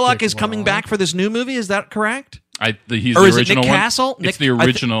Dick afford Warlock Dick is coming Warlock. back for this new movie. Is that correct? He's Or the is it original Nick one. Castle? It's Nick- the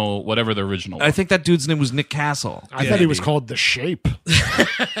original, whatever the original. I think that dude's name was Nick Castle. I thought he was called The Shape.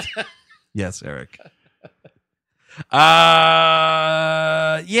 Yes, Eric.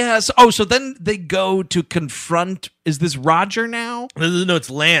 Yes. So then they go to confront. Is this Roger now? No, it's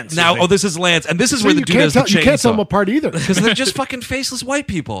Lance. Now, this is Lance, and this is So where the you dude can't has the tell, you can't tell them chainsaw. apart either. Because they're just fucking faceless white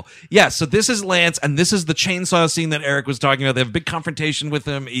people. Yeah, so this is Lance, and this is the chainsaw scene that Eric was talking about. They have a big confrontation with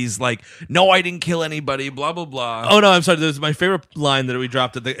him. He's like, "No, I didn't kill anybody." Blah blah blah. Oh no, I'm sorry. This is my favorite line that we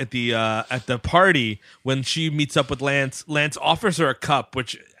dropped at the party when she meets up with Lance. Lance offers her a cup,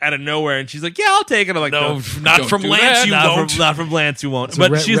 which out of nowhere, and she's like, "Yeah, I'll take it." I'm like, No, "No, not don't from do Lance. that. You not won't. from Lance, you won't." It's a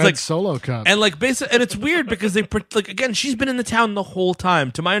But red, she's red like, solo cup. and like basically, and it's weird because they like again, she's been in the town the whole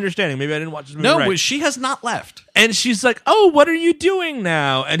time. To my understanding, maybe I didn't watch this movie No, right. she has not left. And she's like, "Oh, what are you doing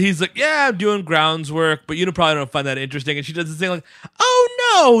now?" And he's like, "Yeah, I'm doing grounds work, but you probably don't find that interesting." And she does this thing like, "Oh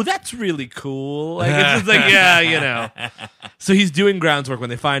no, that's really cool." Like it's just like, yeah, you know. So he's doing grounds work. When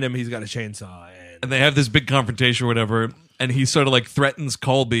they find him, he's got a chainsaw. And they have this big confrontation or whatever, and he sort of like threatens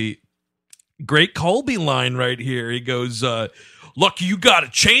Colby. Great Colby line right here. He goes, "Lucky you got a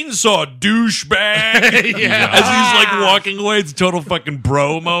chainsaw, douchebag." Yeah. As he's like walking away, it's a total fucking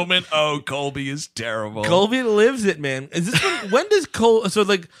bro moment. Oh, Colby is terrible. Colby lives it, man. Is this when does Col? So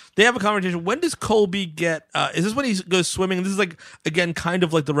like they have a conversation. When does Colby get? Is this when he goes swimming? This is like again kind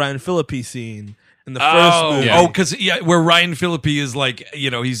of like the Ryan Phillippe scene in the first movie. Yeah. Oh, because where Ryan Phillippe is like,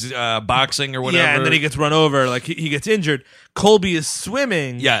 he's boxing or whatever. Yeah, and then he gets run over. Like he gets injured. Colby is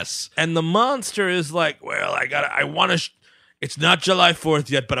swimming. Yes. And the monster is like, well, I want to it's not July 4th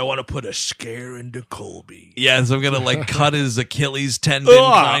yet, but I want to put a scare into Colby. Yeah, so I'm gonna like cut his Achilles tendon.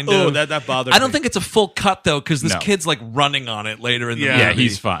 Kind of. That bothers I don't me. think it's a full cut though, because this No. kid's like running on it later in the movie. Yeah,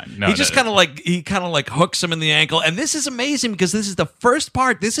 he's fine. No, he just kind of like hooks him in the ankle, and this is amazing because this is the first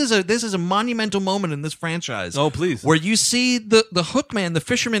part. This is a monumental moment in this franchise. Oh, please. where you see the hookman, the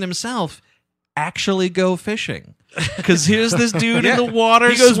fisherman himself, actually go fishing. Because here's this dude in the water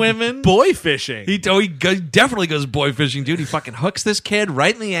He goes swimming. boy fishing. He definitely goes boy fishing, dude. He fucking hooks this kid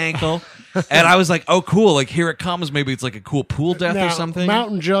right in the ankle, and I was like, "Oh, cool! Like here it comes. Maybe it's like a cool pool death Now, or something."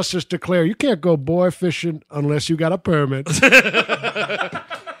 Mountain Justice declare you can't go boy fishing unless you got a permit.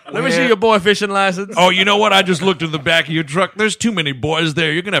 Let me see your boy fishing license. Oh, you know what? I just looked in the back of your truck. There's too many boys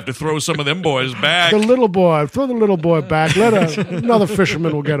there. You're gonna have to throw some of them boys back. The little boy, throw the little boy back. Another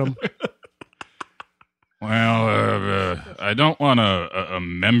fisherman will get him. Well, I don't want a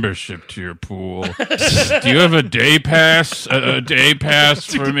membership to your pool. Do you have a day pass? A day pass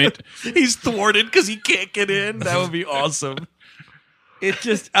for me? He's thwarted because he can't get in. That would be awesome. It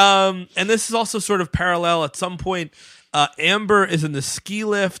just and this is also sort of parallel. At some point, Amber is in the ski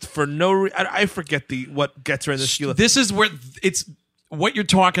lift for no reason. I forget what gets her in the ski lift. This is where it's what you're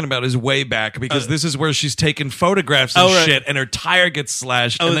talking about is way back because this is where she's taking photographs and shit, and her tire gets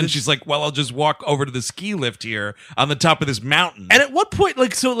slashed, and then she's like, "Well, I'll just walk over to the ski lift here on the top of this mountain." And at what point,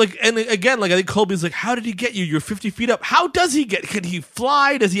 and again, I think Colby's like, "How did he get you? You're 50 feet up. How does he get? Can he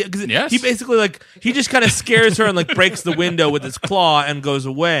fly? Does he? Cause Yes. He basically he just kind of scares her and breaks the window with his claw and goes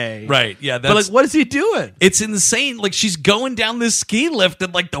away. Right? Yeah. But what is he doing? It's insane. Like she's going down this ski lift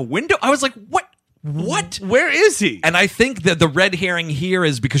and the window. I was like, "What? What? Where is he?" And I think that the red herring here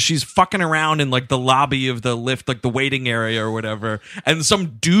is because she's fucking around in the lobby of the lift, the waiting area or whatever. And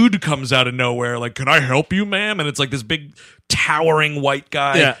some dude comes out of nowhere, "Can I help you, ma'am?" And it's this big towering white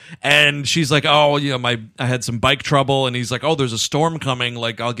guy. Yeah. And she's like, "Oh, I had some bike trouble." And he's like, "Oh, there's a storm coming.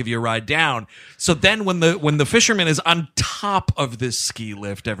 I'll give you a ride down." So then when the fisherman is on top of this ski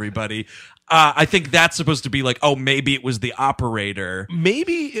lift, everybody, I think that's supposed to be oh, maybe it was the operator.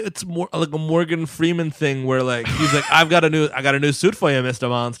 Maybe it's more like a Morgan Freeman thing where he's like, I got a new suit for you, Mr.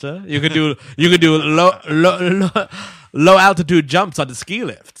 Monster. You could do low altitude jumps on the ski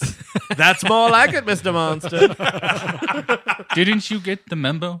lifts. That's more like it, Mr. Monster. Didn't you get the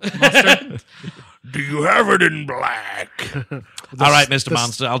memo, Monster? Do you have it in black? All right, Mr.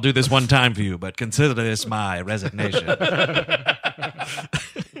 Monster, I'll do this one time for you, but consider this my resignation.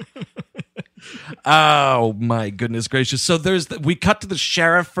 Oh my goodness gracious! So we cut to the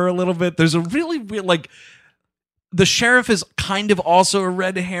sheriff for a little bit. There's a really the sheriff is kind of also a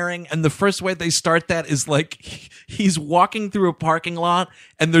red herring, and the first way they start that is he's walking through a parking lot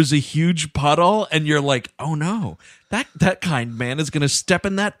and there's a huge puddle, and you're like, "Oh no, that kind man is gonna step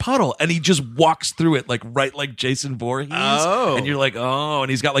in that puddle," and he just walks through it right like Jason Voorhees. Oh. And you're like, "Oh," and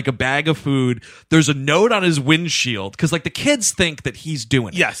he's got a bag of food. There's a note on his windshield because the kids think that he's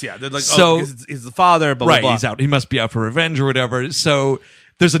doing it. Yes, yeah. They're like, So- because he's the father, blah, Right, blah, blah. he's out. He must be out for revenge or whatever. So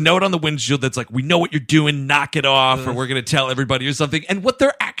there's a note on the windshield that's "We know what you're doing. Knock it off, or we're going to tell everybody or something." And what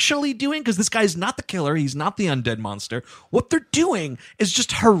they're actually doing, because this guy's not the killer, he's not the undead monster. What they're doing is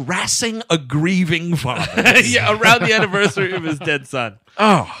just harassing a grieving father. Yeah, around the anniversary of his dead son.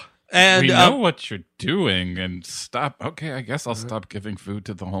 Oh, And We know what you're doing, and stop. Okay, I guess I'll stop giving food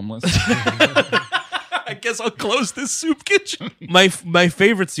to the homeless. I guess I'll close this soup kitchen. my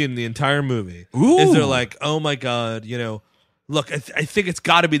favorite scene in the entire movie is they're like, "Oh my god, look, I think it's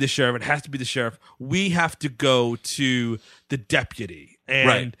got to be the sheriff. It has to be the sheriff. We have to go to the deputy, and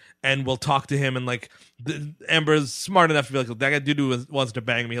Right. and we'll talk to him." And Amber's smart enough to be like, "That dude wants to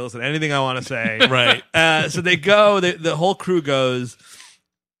bang me. He'll listen to anything I want to say." Right. So they go. The whole crew goes.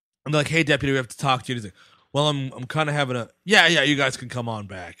 And they're like, "Hey, deputy, we have to talk to you." And he's like, "Well, I'm kind of having yeah. You guys can come on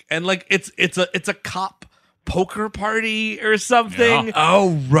back." And it's a cop poker party or something. Yeah.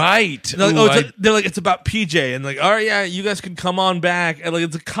 Oh, right. They're like, Ooh, they're like, it's about PJ, and all right, yeah, you guys can come on back, and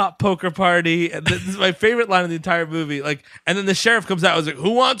it's a cop poker party, and this is my favorite line in the entire movie. And then the sheriff comes out, and was like, "Who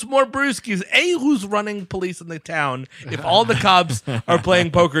wants more brewskis?" Who's running police in the town if all the cops are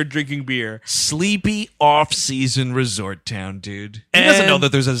playing poker, drinking beer? sleepy off-season resort town, dude. He doesn't know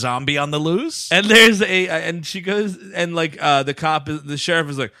that there's a zombie on the loose. And there's and she goes, and the sheriff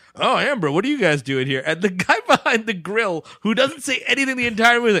is like, "Oh, Amber, what are you guys doing here?" And the guy behind the grill, who doesn't say anything the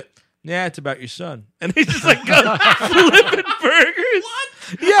entire movie, is like, "Yeah, it's about your son." And he's just goes flipping burgers. What?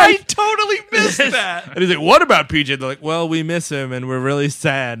 Yeah, I totally missed that. And he's like, "What about PJ?" They're like, "Well, we miss him, and we're really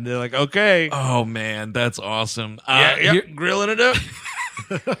sad." And they're like, "Okay, Oh man, that's awesome. yeah, grilling it up."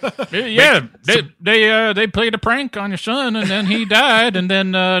 Yeah, they played a prank on your son, and then he died, and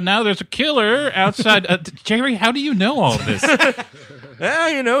then now there's a killer outside. Jerry, how do you know all this? Yeah,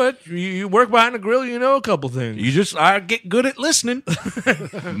 you know it. You work behind the grill, you know a couple things. You just I get good at listening.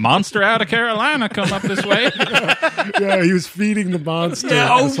 Monster out of Carolina come up this way. Yeah, he was feeding the monster this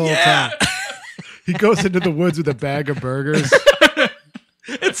whole time. He goes into the woods with a bag of burgers.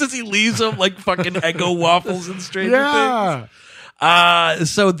 It says he leaves them like fucking Eggo waffles and Stranger Yeah.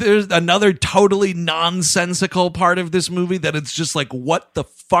 Things. So there's another totally nonsensical part of this movie that it's just like, what the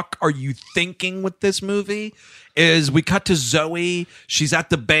fuck are you thinking with this movie? Is we cut to Zoe. She's at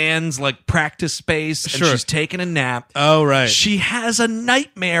the band's like practice space and she's taking a nap. Oh, right. She has a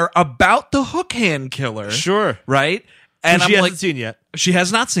nightmare about the hook hand killer. Sure. Right? And she I'm hasn't like, seen yet. She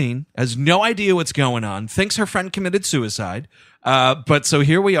has not seen, has no idea what's going on, thinks her friend committed suicide. But so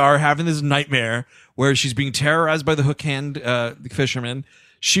here we are having this nightmare where she's being terrorized by the hook hand fisherman.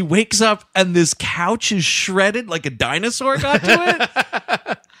 She wakes up and this couch is shredded like a dinosaur got to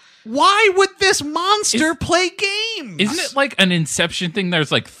it. Why would this monster play games? Isn't it like an Inception thing?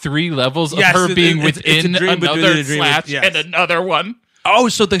 There's like 3 levels of Yes, her being it's a within dream within another a dream. slash Yes. and another one. Oh,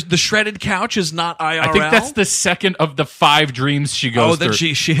 so the shredded couch is not IRL? I think that's the second of the 5 dreams she goes that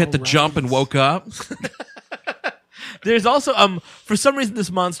through. she hit the jump and woke up? There's also for some reason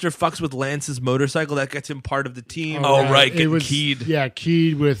this monster fucks with Lance's motorcycle that gets him part of the team. Oh, right, It getting was keyed. Yeah,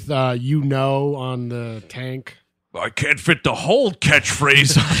 keyed with on the tank. I can't fit the whole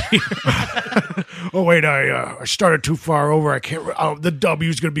catchphrase on here. Oh wait, I started too far over. I can't. The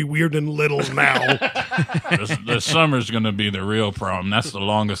W's gonna be weird and little now. The summer's going to be the real problem. That's the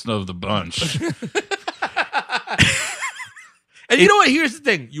longest of the bunch. And you know what? Here's the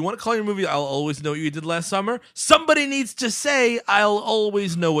thing. You want to call your movie I'll Always Know What You Did Last Summer? Somebody needs to say, I'll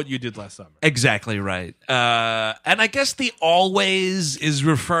always know what you did last summer. Exactly right. And I guess the always is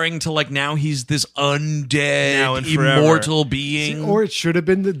referring to like now he's this undead, Now and forever. immortal being. Or it should have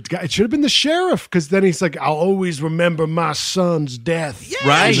been the guy. It should have been the sheriff, because then he's like, "I'll always remember my son's death." Yeah,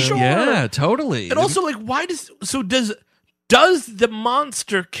 right. sure. Yeah, totally. And also, like, does the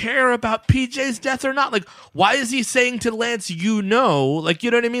monster care about PJ's death or not? Like, why is he saying to Lance, you know? Like,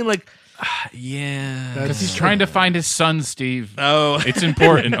 you know what I mean? Like, yeah. Because he's trying to find his son, Steve. oh, It's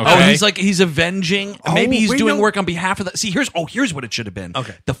important, okay? Oh, he's avenging. Maybe he's wait, doing no. work on behalf of the. See, here's what it should have been.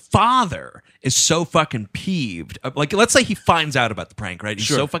 Okay. The father is so fucking peeved. Like, let's say he finds out about the prank, right? He's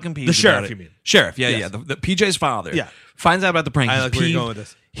Sure. so fucking peeved. The sheriff, about it. you mean? Sheriff, yeah, Yes. yeah. The PJ's father. Yeah. Finds out about the prank. I He's like where you're peeved. going with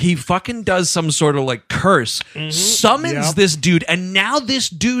this. He fucking does some sort of like curse, summons Yep. this dude, and now this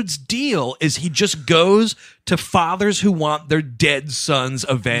dude's deal is he just goes to fathers who want their dead sons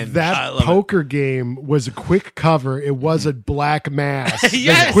avenged. I That love it. poker game was a quick cover. It was a black mass.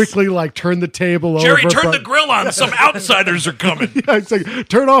 Yes. They quickly like turned the table Jerry, over. turn the grill on. Some outsiders are coming. Yeah, it's like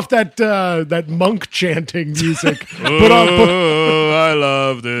turn off that monk chanting music. Put on. I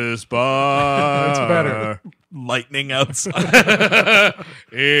love this bar. That's better. Lightning outside.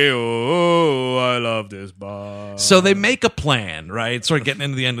 Ew, I love this bar. So they make a plan, right? Sort of getting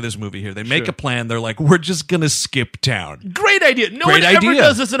into the end of this movie here. They make a plan. They're like, we're just going to skip town. Great idea. No Great one ever idea.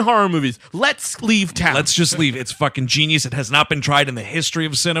 does this in horror movies. Let's leave town. Let's just leave. It's fucking genius. It has not been tried in the history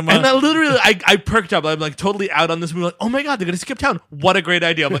of cinema. And I literally, I perked up. I'm like totally out on this movie. Like, oh my God, they're going to skip town. What a great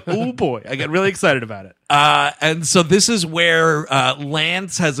idea. I'm like, oh boy. I get really excited about it. And so this is where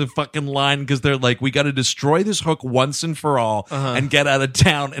Lance has a fucking line because they're like, we got to destroy this hook once and for all and get out of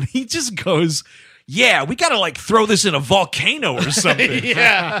town. And he just goes, yeah, we got to like throw this in a volcano or something.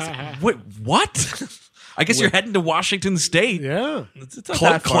 Yeah. Wait, what? I guess you're heading to Washington State. Yeah, It's not that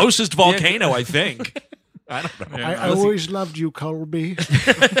far. Closest volcano, I think. I don't know. I always loved you, Colby.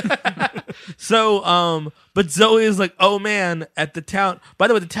 So, but Zoe is like, oh man, at the town. By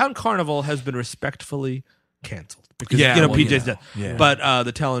the way, the town carnival has been respectfully canceled because Yeah, you know well, PJ's yeah. dead. Yeah. But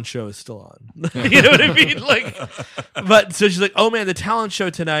the talent show is still on. You know what I mean? Like, but so she's like, oh man, the talent show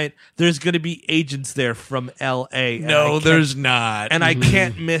tonight. There's going to be agents there from L.A. and I No, can't- there's not. And I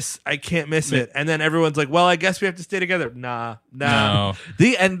can't miss it. And then everyone's like, well, I guess we have to stay together. Nah. No.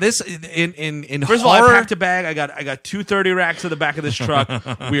 This in First of all, I horror, packed a bag. I got 230 racks in the back of this truck.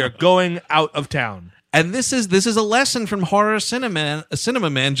 We are going out of town. and this is a lesson from horror cinema,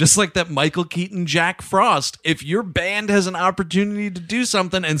 man. Just like that Michael Keaton, Jack Frost. If your band has an opportunity to do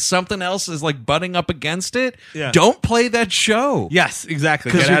something and something else is like butting up against it, Yeah. don't play that show. Yes, exactly.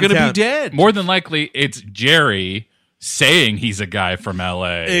 because Get you're out of gonna town. be dead. More than likely, it's Jerry saying he's a guy from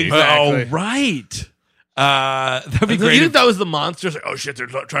L.A. Exactly. Oh, right. That'd be You great. think that was the monsters? Like, oh shit, they're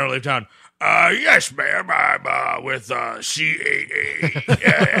trying to leave town. Yes, ma'am. I'm with CAA.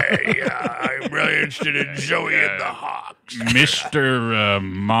 Yeah, I'm really interested in Zoe and the Hawks. Mr.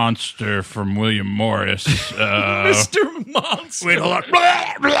 Monster from William Morris. Mr. Monster. Wait, hold on.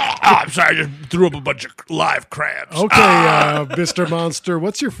 I'm sorry, I just threw up a bunch of live crabs. Okay, Mr. Monster,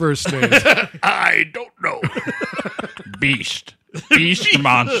 what's your first name? I don't know. Beast. Beast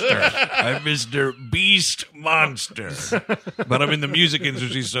Monster. I'm Mr. Beast Monster, but I'm in the music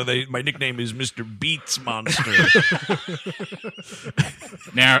industry, so my nickname is Mr. Beats Monster.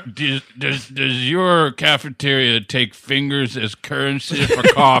 Now, does your cafeteria take fingers as currency for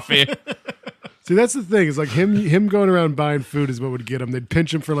coffee? See, that's the thing. It's like him going around buying food is what would get him. They'd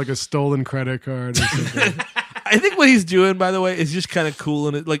pinch him for like a stolen credit card or something. I think what he's doing, by the way, is just kind of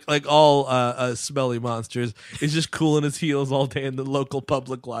cooling it, like all smelly monsters, is just cooling his heels all day in the local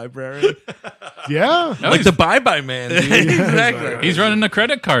public library. Yeah. No, Like the Bye-Bye Man, dude. Exactly. he's running a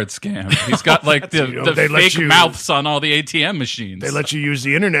credit card scam. He's got like the they let fake you- mouths on all the ATM machines. They let you use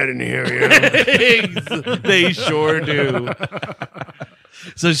the internet in here, you know? They sure do.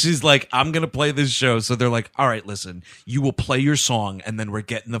 So she's like, I'm going to play this show. So they're like, all right, listen, you will play your song and then we're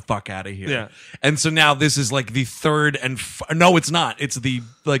getting the fuck out of here. Yeah. And so now this is like the third and no, it's not. It's the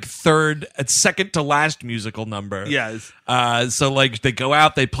like second to last musical number. Yes. So like they go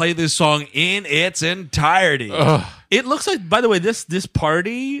out, they play this song in its entirety. It looks like, by the way, this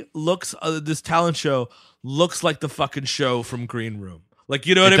party looks, this talent show looks like the fucking show from Green Room. Like,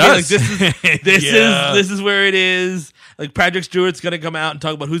 you know what It I mean? does. Like this is where it is. Like Patrick Stewart's gonna come out and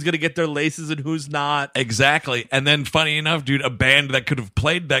talk about who's gonna get their laces and who's not. Exactly. And then funny enough, dude, a band that could have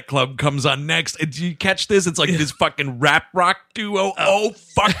played that club comes on next. And do you catch this? It's like this fucking rap rock duo. Oh,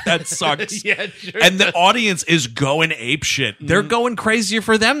 fuck, that sucks. Yeah, sure. And the audience is going apeshit. They're going crazier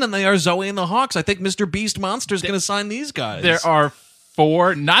for them than they are Zoe and the Hawks. I think Mr. Beast Monster's going to sign these guys. There are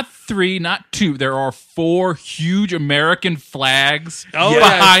 4, not 3, not 2. There are 4 huge American flags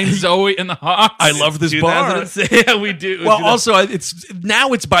behind Zoe and the Hawks. I love this bar. Yeah, we do. Well, also, it's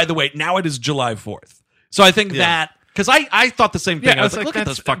by the way, now it is July 4th. So I think that, because I thought the same thing. Yeah, I was it's like, like, look at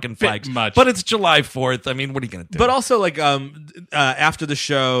that's those fucking a bit flags. much. But it's July 4th. I mean, what are you going to do? But also, like, after the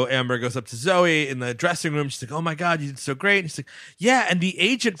show, Amber goes up to Zoe in the dressing room. She's like, "Oh my god, you did so great." And she's like, "Yeah." And the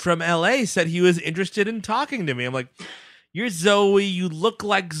agent from LA said he was interested in talking to me. I'm like, "You're Zoe. You look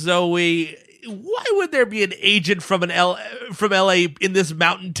like Zoe. Why would there be an agent from from LA in this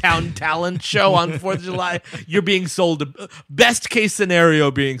mountain town talent show on 4th of July? You're being sold best case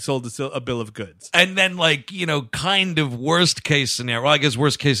scenario, being sold a bill of goods." And then, like, you know, kind of worst case scenario. Well, I guess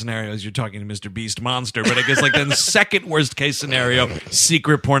worst case scenario is you're talking to Mr. Beast Monster. But I guess, like, then second worst case scenario,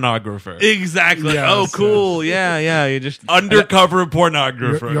 secret pornographer. Exactly. Yes, Oh, cool. Yeah. You just Undercover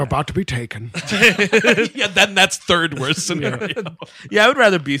pornographer. You're about to be taken. Yeah, then that's third worst scenario. Yeah, I would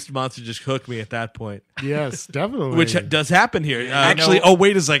rather Beast Monster just hook me at that point, Yes, definitely. which does happen here. Actually, oh,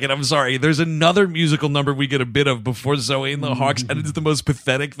 wait a second. I'm sorry. There's another musical number we get a bit of before Zoe and the Hawks, and it's the most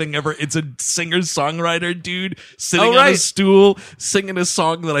pathetic thing ever. It's a singer-songwriter dude sitting on a right. stool singing a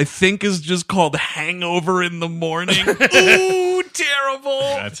song that I think is just called Hangover in the Morning. Ooh, terrible.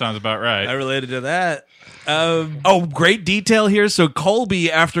 That sounds about right. I related to that. Oh, great detail here. So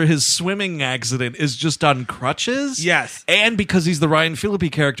Colby, after his swimming accident, is just on crutches. Yes. And because he's the Ryan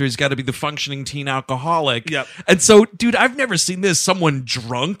Phillippe character, he's got to be the functioning teen alcoholic. Yep. And so, dude, I've never seen this. Someone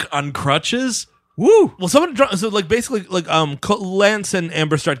drunk on crutches. Woo. Well, someone so like basically like Lance and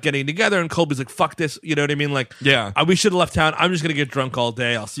Amber start getting together, and Colby's like, "Fuck this," you know what I mean? Like, Yeah. we should have left town. I'm just gonna get drunk all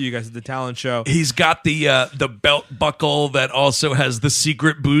day. I'll see you guys at the talent show. He's got the belt buckle that also has the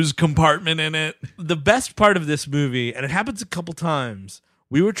secret booze compartment in it. The best part of this movie, and it happens a couple times,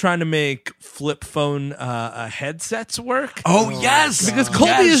 we were trying to make flip phone headsets work. Oh, yes. Because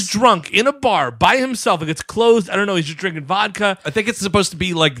Colby is drunk in a bar by himself. Like, it's closed. I don't know. He's just drinking vodka. I think it's supposed to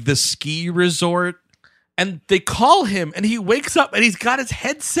be like the ski resort. And they call him, and he wakes up, and he's got his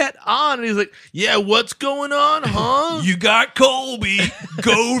headset on, and he's like, "Yeah, what's going on, huh?" You got Colby.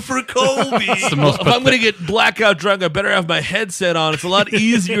 Go for Colby. It's the most If I'm going to get blackout drunk, I better have my headset on. It's a lot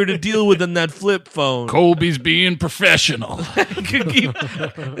easier to deal with than that flip phone. Colby's being professional.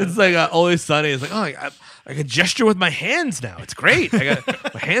 It's like Always Sunny. It's like, oh, I can gesture with my hands now. It's great. My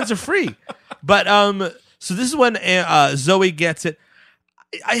hands are free. But so this is when Zoe gets it.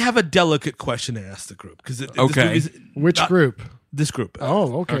 I have a delicate question to ask the group because Okay. Which group? This group.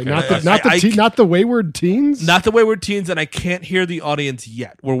 Oh, okay. Okay. Not the wayward teens. Not the Wayward Teens, and I can't hear the audience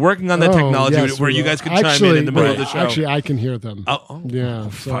yet. We're working on that technology yes, where we you will. guys can chime in the middle of the show. Actually, I can hear them. Oh. Yeah.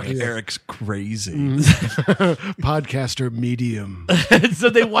 So, Fuck, yeah. Eric's crazy. Podcaster medium. So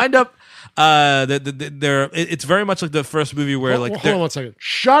they wind up. It's very much like the first movie where Hold they're- on 1 second.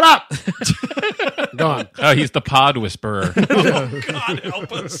 Shut up. Go on. Oh, he's the pod whisperer. God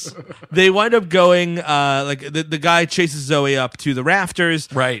help us. they wind up going the guy chases Zoe up to the rafters,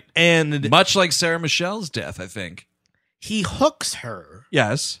 Right. and Much like Sarah Michelle's death, I think. he hooks her.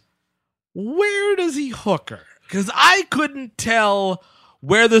 Yes. Where does he hook her? Because I couldn't tell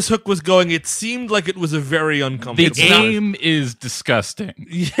where this hook was going. It seemed like it was a very The uncomfortable. aim is disgusting,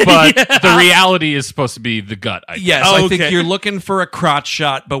 but the reality is supposed to be the gut. I think. Yes, Oh, I think okay. you're looking for a crotch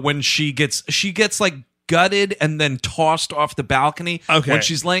shot, but when she gets like gutted and then tossed off the balcony. Okay. When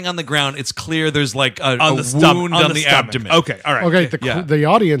she's laying on the ground, it's clear there's like a wound stomach- on the stomach. abdomen. Okay, all right. Okay, Yeah. the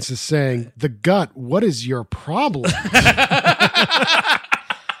audience is saying, the gut, what is your problem?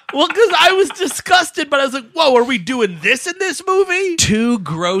 Well, because I was disgusted, but I was like, "Whoa, are we doing this in this movie?" To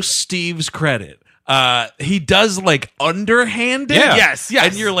Gross Steve's credit, he does like underhanded. Yeah. Yes.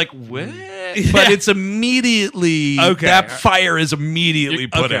 And you're like, what? But it's immediately, Okay. that fire is immediately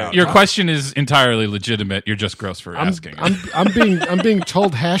put okay. out. Your question is entirely legitimate. You're just gross for asking. I'm being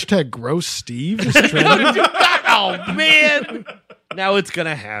told hashtag gross Steve. is trending. Oh man! Now it's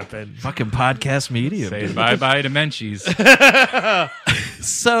gonna happen. Fucking podcast medium. Say bye-bye to Menchie's.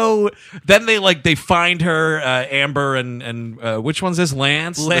 So then they find her, Amber and which one's this?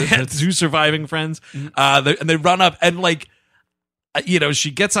 Lance. The two surviving friends. And they run up and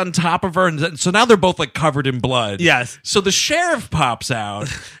she gets on top of her, and so now they're both like covered in blood. Yes. So the sheriff pops out,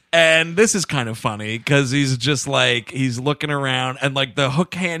 and this is kind of funny because he's just like he's looking around, and like the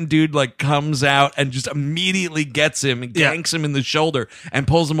hook hand dude like comes out and just immediately gets him and ganks him in the shoulder and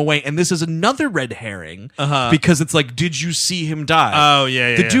pulls him away. And this is another red herring because it's like, did you see him die? Oh,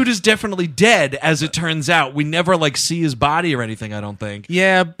 yeah, The dude is definitely dead, as it turns out. We never like see his body or anything. I don't think.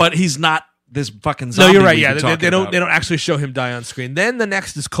 Yeah, But he's not this fucking no, zombie. you're right. we've Yeah, been they talking don't. about. They don't actually show him die on screen. Then the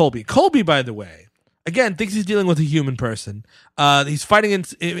next is Colby. Colby, by the way, again thinks he's dealing with a human person. He's fighting in.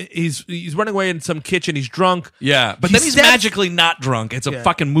 He's running away in some kitchen. He's drunk. Yeah, but He then he's stabs- magically not drunk. It's a Yeah.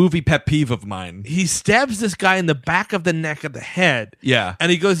 fucking movie pet peeve of mine. He stabs this guy in the back of the neck of the head. Yeah.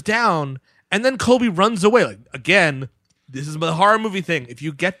 and he goes down. And then Colby runs away. Like again, this is the horror movie thing. If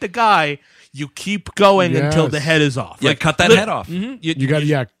you get the guy, you keep going until Yes. the head is off. Yeah, cut that head off. You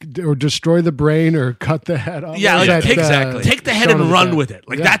got or destroy the brain or cut the head off. Yeah, What was like, that, take, exactly. take the head Shaun of and the run Dead? with it.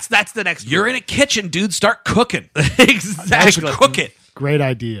 Like Yeah. that's the next. You're in a kitchen, dude. Start cooking. exactly. Cook it. Great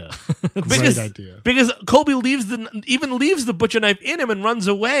idea. Great idea. Because Colby leaves the butcher knife in him and runs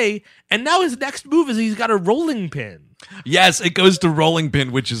away, and now his next move is he's got a rolling pin. Yes, it goes to rolling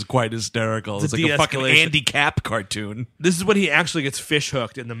pin, which is quite hysterical. It's It's a like a fucking de-escalation. Andy Capp cartoon. This is when he actually gets fish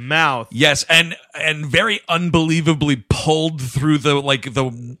hooked in the mouth. Yes, and very unbelievably pulled through the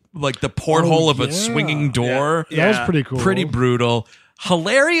porthole of a yeah. swinging door. Yeah. That was pretty cool. Pretty brutal.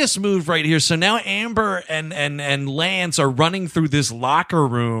 Hilarious move right here. So now Amber and Lance are running through this locker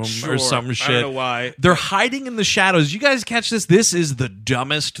room Sure. or some shit. I don't know why. They're hiding in the shadows. You guys catch this? This is the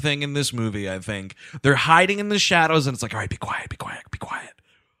dumbest thing in this movie, I think. They're hiding in the shadows, and it's like, all right, be quiet, be quiet, be quiet.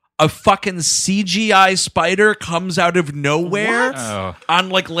 A fucking CGI spider comes out of nowhere Oh. on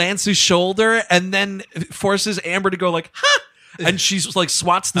like Lance's shoulder and then forces Amber to go like, ha! And she's like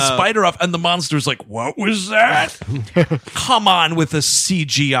swats the spider off, and the monster's like, "What was that? Come on with a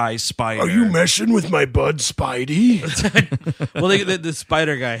CGI spider." messing with my bud, Spidey? Well, the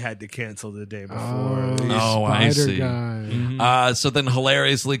spider guy had to cancel the day before. Oh, I Spider see. guy. So then,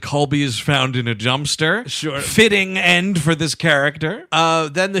 hilariously, Colby is found in a dumpster. Sure. Fitting end for this character.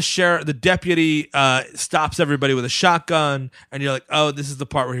 Then the deputy stops everybody with a shotgun, and you're like, "Oh, this is the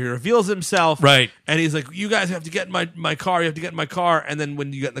part where he reveals himself." Right. And he's like, "You guys have to get in my car. You have to get in my car." And then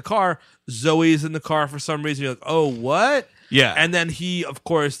when you get in the car, Zoe's in the car for some reason. You're like, "Oh, what?" Yeah. And then he, of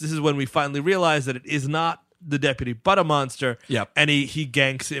course, this is when we finally realize that it is not the deputy, but a monster. Yep. And he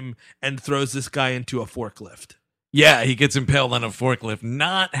ganks him and throws this guy into a forklift. Yeah, he gets impaled on a forklift.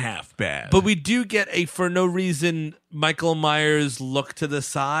 Not half bad. But we do get a, for no reason, Michael Myers look to the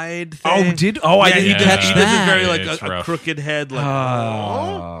side thing. I didn't he does, catch he that. does a very like It's a rough. crooked head, like.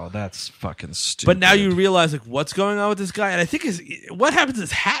 Oh, that's fucking stupid. But now you realize like what's going on with this guy, and I think what happens?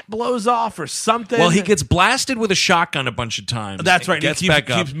 His hat blows off or something. Well, he gets blasted with a shotgun a bunch of times. That's right. Gets He back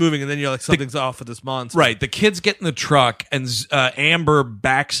up. keeps moving, and then you're like something's off with this monster. Right. The kids get in the truck, and Amber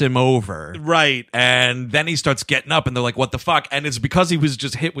backs him over. Right. And then he starts getting up, and they're like, "What the fuck?" And it's because he was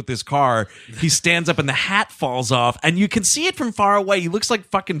just hit with this car. He stands up, and the hat falls off, and you can see it from far away. He looks like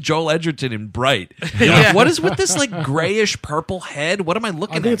fucking Joel Edgerton in Bright. You're like, what is with this like grayish purple head? What am I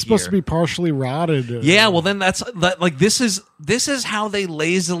looking at? I think it's supposed here? to be partially rotted. Yeah, well then that's like this is how they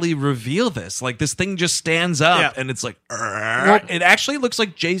lazily reveal this. Like this thing just stands up and it's like it actually looks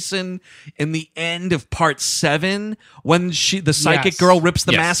like Jason in the end of part 7 when the psychic girl rips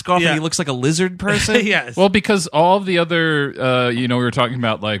the mask off and he looks like a lizard person. Yes. Well, because all of the other, we were talking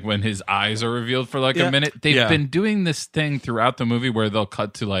about like when his eyes are revealed for like a minute. They've been doing this thing throughout the movie where they'll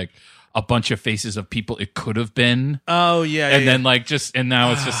cut to like a bunch of faces of people it could have been. Oh yeah, and then like and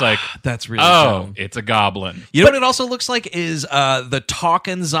now it's just like that's really dumb. It's a goblin. You know what it also looks like is the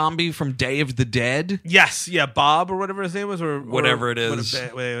talking zombie from Day of the Dead. Yes, Bob or whatever his name was, or whatever it is.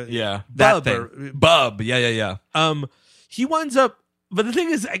 Yeah, that thing. Bub. Yeah. He winds up. But the thing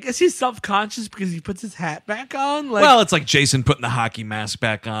is, I guess he's self-conscious because he puts his hat back on. Like, well, it's like Jason putting the hockey mask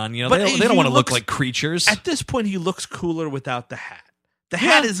back on. You know, they don't want to look like creatures. At this point, he looks cooler without the hat. The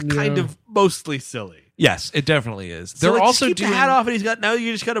hat is kind of mostly silly. Yes, it definitely is. So they're also doing the hat off, and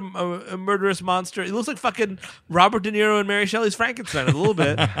you just got a murderous monster. It looks like fucking Robert De Niro and Mary Shelley's Frankenstein a little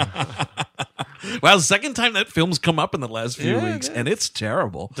bit. Well, the second time that film's come up in the last few weeks, and it's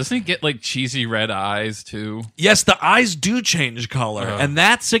terrible. Doesn't he get like cheesy red eyes too? Yes, the eyes do change color, and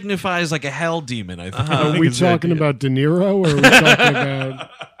that signifies like a hell demon. I think. Are we talking about De Niro, or are we talking about?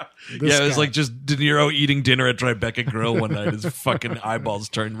 It was like just De Niro eating dinner at Tribeca Grill one night. His fucking eyeballs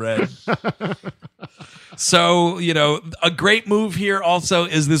turned red. So, a great move here also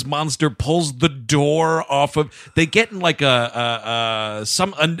is this monster pulls the door off of. They get in like there's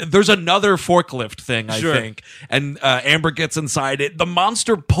another forklift thing, I think, and Amber gets inside it. The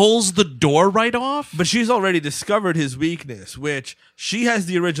monster pulls the door right off, but she's already discovered his weakness, which she has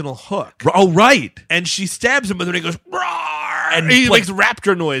the original hook. Oh, right, and she stabs him, but then he goes roar, and he makes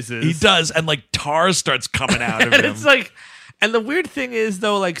raptor noises. He does, and like tar starts coming out of him. It's like, and the weird thing is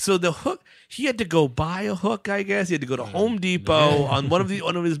though, like, so the hook. He had to go buy a hook, I guess. He had to go to Home Depot on one of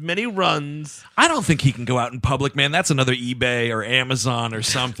his many runs. I don't think he can go out in public, man. That's another eBay or Amazon or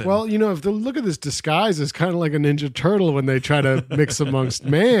something. Well, if they look at this disguise, it's kind of like a Ninja Turtle when they try to mix amongst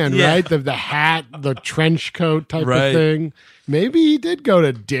man, right? The hat, the trench coat type of thing. Maybe he did go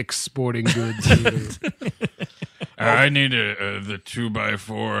to Dick's Sporting Goods. I need the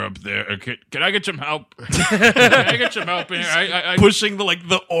 2x4 up there. Can I get some help? Can I get some help in here? I pushing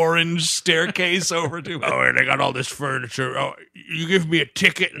the orange staircase over to it. Oh, and I got all this furniture. Oh, you give me a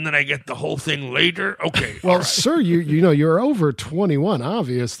ticket and then I get the whole thing later? Okay. Well, sir, you're over 21,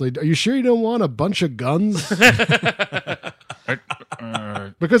 obviously. Are you sure you don't want a bunch of guns?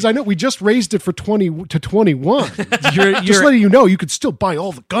 Because I know we just raised it for 20 to 21. Just letting you know, you could still buy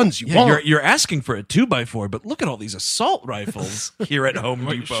all the guns you want. You're asking for a 2x4, but look at all these assault rifles here at Home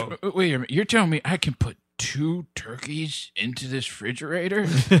Depot. Wait a minute, you're telling me I can put 2 turkeys into this refrigerator?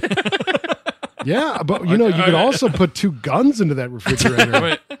 Yeah, but you could also put 2 guns into that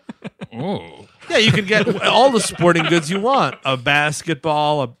refrigerator. Oh. Yeah, you can get all the sporting goods you want: a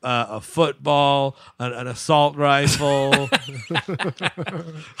basketball, a football, an assault rifle,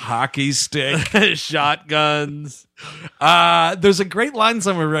 hockey stick, shotguns. There's a great line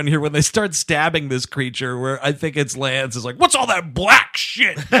somewhere around here when they start stabbing this creature, where I think it's Lance is like, "What's all that black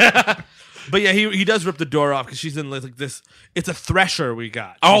shit?" But yeah, he does rip the door off because she's in like this. It's a thresher we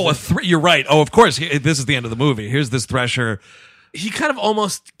got. You're right. Oh, of course. This is the end of the movie. Here's this thresher. He kind of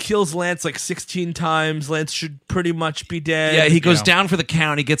almost kills Lance like 16 times. Lance should pretty much be dead. Yeah, he goes down for the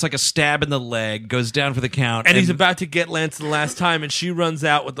count. He gets like a stab in the leg, goes down for the count. And he's about to get Lance the last time, and she runs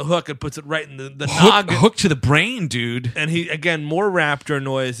out with the hook and puts it right in the noggin. Hook to the brain, dude. And he, again, more raptor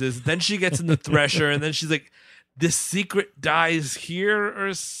noises. Then she gets in the thresher, and then she's like, this secret dies here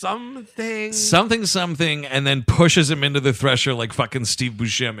or something. Something, and then pushes him into the thresher like fucking Steve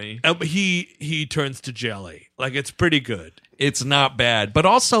Buscemi. He turns to jelly. Like, it's pretty good. It's not bad. But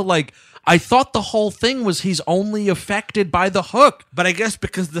also, like, I thought the whole thing was he's only affected by the hook. But I guess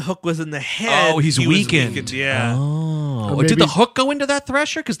because the hook was in the head. Oh, he's weakened. Yeah. Oh. Did the hook go into that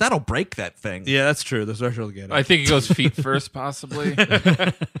thresher? Because that'll break that thing. Yeah, that's true. The thresher will get it. I think it goes feet first, possibly.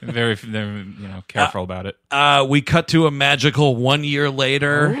 Very, careful about it. We cut to a magical 1 year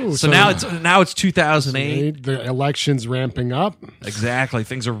later. Oh, so now it's 2008. The election's ramping up. Exactly.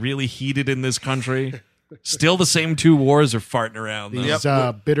 Things are really heated in this country. Still the same 2 wars are farting around. Though. These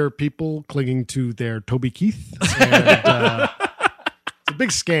bitter people clinging to their Toby Keith. And, it's a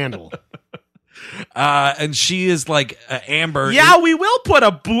big scandal. And she is like Amber. Yeah, we will put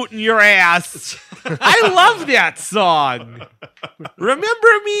a boot in your ass. I love that song. Remember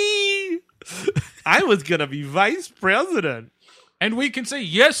me? I was going to be vice president. And we can say,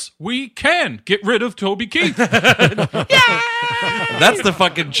 yes, we can get rid of Toby Keith. That's the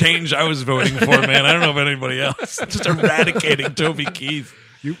fucking change I was voting for, man. I don't know about anybody else. Just eradicating Toby Keith.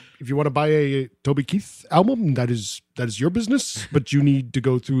 If you want to buy a Toby Keith album, that is your business, but you need to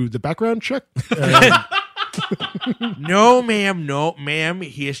go through the background check. No, ma'am.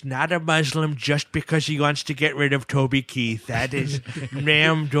 He is not a Muslim just because he wants to get rid of Toby Keith. That is,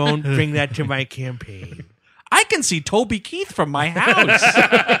 ma'am, don't bring that to my campaign. I can see Toby Keith from my house.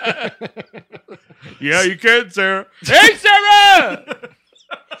 Yeah, you can, Sarah. Hey, Sarah!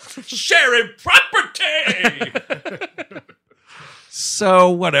 Sharing property. So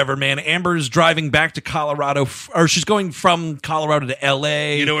whatever, man. Amber's driving back to Colorado, or she's going from Colorado to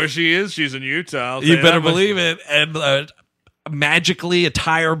L.A. You know where she is? She's in Utah. You better believe it. And magically, a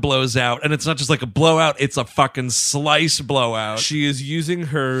tire blows out, and it's not just like a blowout; it's a fucking slice blowout. She is using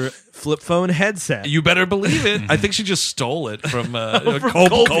her flip phone headset. You better believe it. I think she just stole it from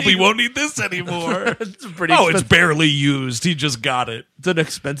Colby. Won't need this anymore. It's pretty it's expensive. barely used. He just got it. It's an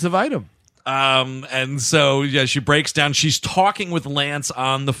expensive item. And so yeah, she breaks down. She's talking with Lance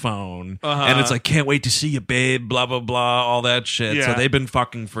on the phone, and it's like, "Can't wait to see you, babe." Blah blah blah, all that shit. Yeah. So they've been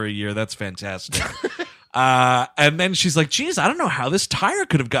fucking for a year. That's fantastic. And then she's like, "Geez, I don't know how this tire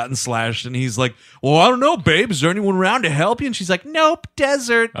could have gotten slashed." And he's like, "Well, I don't know, babe. Is there anyone around to help you?" And she's like, "Nope,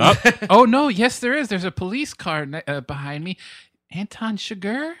 desert." Oh, no. Yes, there is. There's a police car behind me. Anton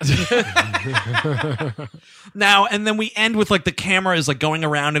Chigurh? Now, and then we end with like the camera is like going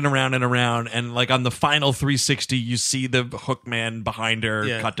around and around and around, and like on the final 360, you see the hook man behind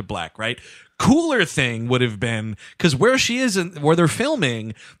her cut to black, right? Cooler thing would have been because where she is and where they're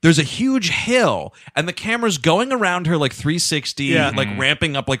filming, there's a huge hill, and the camera's going around her like 360, like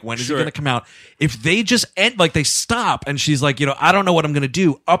ramping up. Like when is it going to come out? If they just end, like they stop, and she's like, I don't know what I'm going to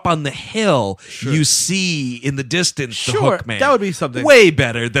do. Up on the hill, you see in the distance the hook man. That would be something way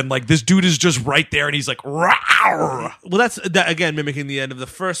better than like this dude is just right there, and he's like, "Rawr." Well, that's that again mimicking the end of the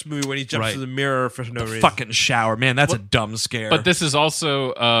first movie when he jumps to the mirror for no reason. Fucking shower, man. That's a dumb scare. But this is also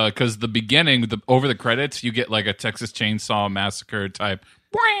because the beginning, over the credits, you get like a Texas Chainsaw Massacre type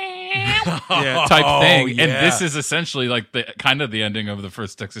type thing, and this is essentially like the kind of the ending of the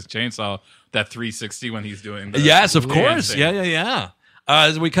first Texas Chainsaw, that 360 when he's doing. Yes, of course. Thing. Yeah.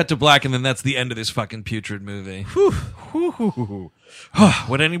 We cut to black, and then that's the end of this fucking putrid movie.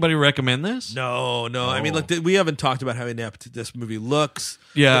 Would anybody recommend this? No. I mean, look, we haven't talked about how inept this movie looks.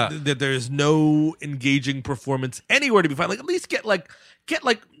 Yeah. That there's no engaging performance anywhere to be found. Like, at least get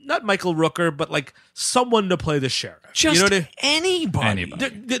not Michael Rooker, but like someone to play the sheriff. Just anybody.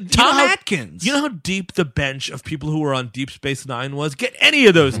 Tom Atkins. You know how deep the bench of people who were on Deep Space Nine was? Get any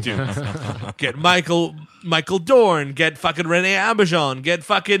of those dudes. Get Michael Dorn. Get fucking Rene Auberjonois. Get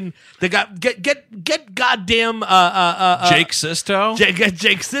fucking get goddamn Jake Sisto. Get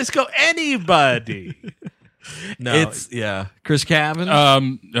Jake Sisko. Anybody. No, it's Chris Cabin.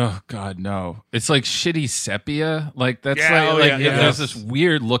 Oh God, no! It's like shitty sepia. Like that's there's this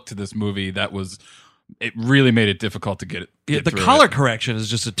weird look to this movie that was. It really made it difficult to get the color correction is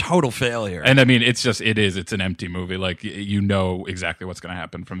just a total failure. And I mean, it's an empty movie. Like you know exactly what's going to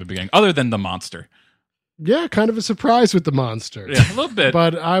happen from the beginning, other than the monster. Yeah, kind of a surprise with the monster. Yeah, a little bit.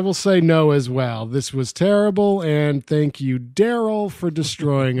 But I will say no as well. This was terrible, and thank you, Daryl, for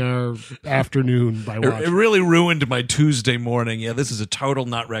destroying our afternoon by watching. It really ruined my Tuesday morning. Yeah, this is a total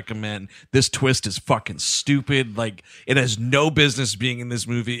not recommend. This twist is fucking stupid. Like, it has no business being in this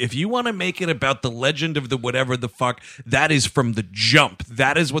movie. If you want to make it about the legend of the whatever the fuck, that is from the jump.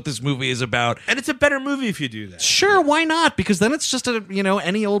 That is what this movie is about. And it's a better movie if you do that. Sure, why not? Because then it's just a,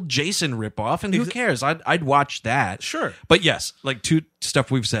 any old Jason ripoff, and who cares? I'd watch that. Sure. But yes, like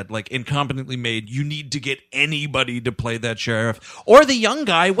stuff we've said, like incompetently made, you need to get anybody to play that sheriff. Or the young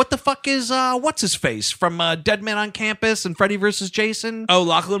guy, what the fuck is, what's his face from Dead Man on Campus and Freddy vs. Jason? Oh,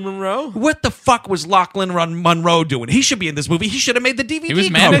 Lachlan Monroe? What the fuck was Lachlan Monroe doing? He should be in this movie. He should have made the DVD He was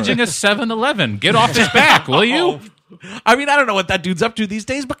managing a 7-Eleven. Get off his back, will you? I mean, I don't know what that dude's up to these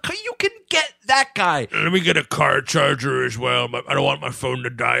days, but you can get that guy. Let me get a car charger as well. I don't want my phone to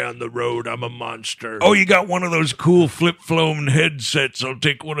die on the road. I'm a monster. Oh, you got one of those cool flip-phone headsets. I'll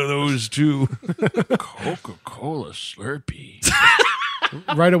take one of those, too. Coca-Cola Slurpee.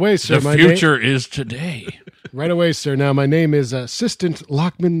 Right away, sir. The future is today. Right away, sir. Now, my name is Assistant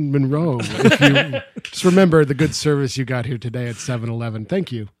Lachlan Monroe. If you just remember the good service you got here today at 7-Eleven.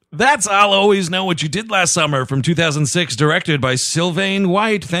 Thank you. That's I'll Always Know What You Did Last Summer from 2006, directed by Sylvain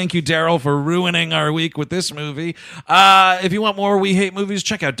White. Thank you, Daryl, for ruining our week with this movie. If you want more We Hate Movies,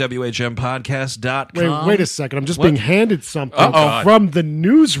 check out WHMPodcast.com. Wait a second. I'm just being handed something Uh-oh. from the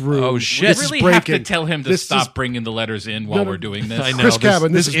newsroom. Oh, shit. You This is really have to breaking. tell him to This stop is- bringing the letters in while we're doing this. I know. Chris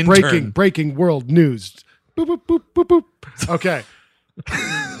Cabin, this this is intern. breaking world news. Boop, boop, boop, boop, boop. Okay.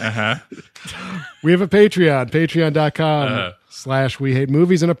 We have a Patreon, patreon.com/We Hate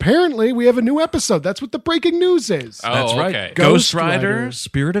Movies. And apparently we have a new episode. That's what the breaking news is. That's right. okay. Ghost Ghost Rider, Rider.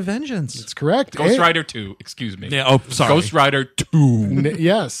 Spirit of Vengeance. That's correct. Ghost And- Rider 2, excuse me. Yeah, oh, sorry. Ghost Rider 2.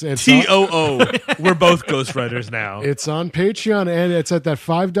 Yes. It's TOO. We're both ghostwriters now. It's on Patreon, and it's at that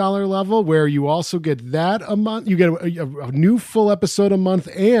 $5 level where you also get that a month. You get a new full episode a month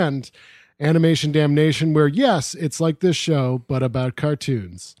and Animation Damnation, where, yes, it's like this show, but about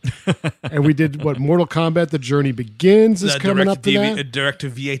cartoons. And we did Mortal Kombat: The Journey Begins is coming up to that. direct to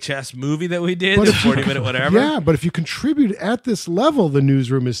VHS movie that we did, But the if you- 40-minute whatever. Yeah, but if you contribute at this level, the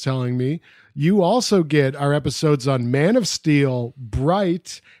newsroom is telling me, you also get our episodes on Man of Steel,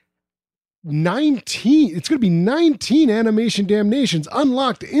 Bright, 19. It's going to be 19 Animation Damnations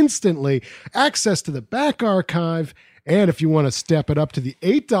unlocked instantly, access to the back archive, and if you want to step it up to the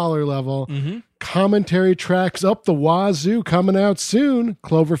 $8 level, commentary tracks up the wazoo coming out soon.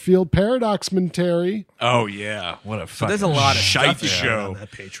 Cloverfield Paradoxmentary. Oh, yeah. What a fucking There's a lot of shite stuff show. on that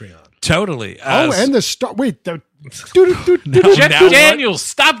Patreon. Totally. Oh, and the star. Wait, the. Jeff Daniels,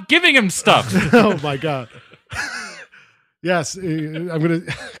 stop giving him stuff. Oh my god. Yes, I'm gonna.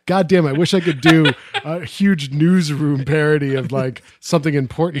 God damn! I wish I could do a huge newsroom parody of like something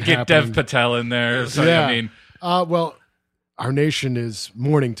important. Get happening. Dev Patel in there. So, Yeah. I mean, Well, our nation is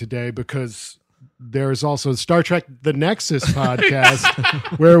mourning today because there is also Star Trek: The Nexus podcast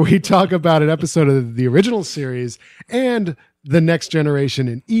where we talk about an episode of the original series and the Next Generation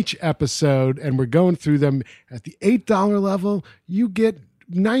in each episode, and we're going through them at the $8 level. You get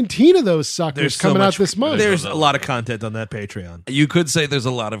 19 of those suckers coming out this month. There's a lot of content on that Patreon. You could say there's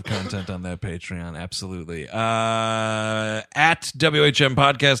a lot of content on that Patreon. Absolutely. At WHM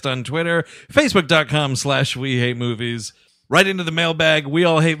Podcast on Twitter, Facebook.com/We Hate Movies. Right into the mailbag,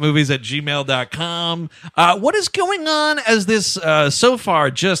 weallhatemovies@gmail.com. What is going on as this, so far,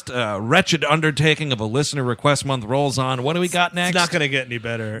 just wretched undertaking of a listener request month rolls on? What do we got next? It's not going to get any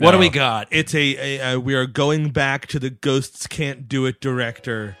better. What do we got? It's we are going back to the Ghosts Can't Do It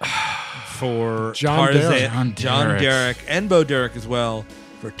director for John Tarzan, Derek. John Derek, and Bo Derek as well,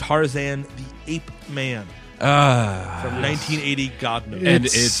 for Tarzan the Ape Man from 1980. God knows. And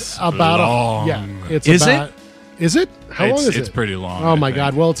it's about long. It's Is about, Is it? How long is it? It's pretty long. Oh I my think.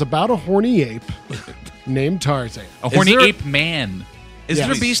 god! Well, it's about a horny ape named Tarzan. A horny there- ape man. Is there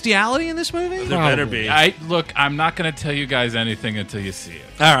Yes. bestiality in this movie? There better Probably. be. I'm not going to tell you guys anything until you see it.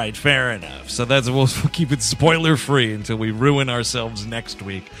 All right, fair enough. So we'll keep it spoiler free until we ruin ourselves next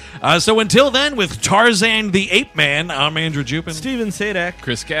week. So until then, with Tarzan the Ape Man, I'm Andrew Jupin. Steven Sadak.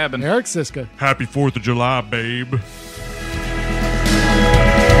 Chris Cabin. Eric Siska. Happy 4th of July, babe.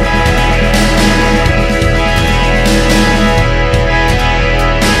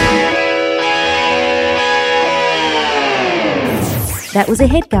 That was a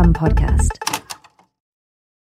HeadGum podcast.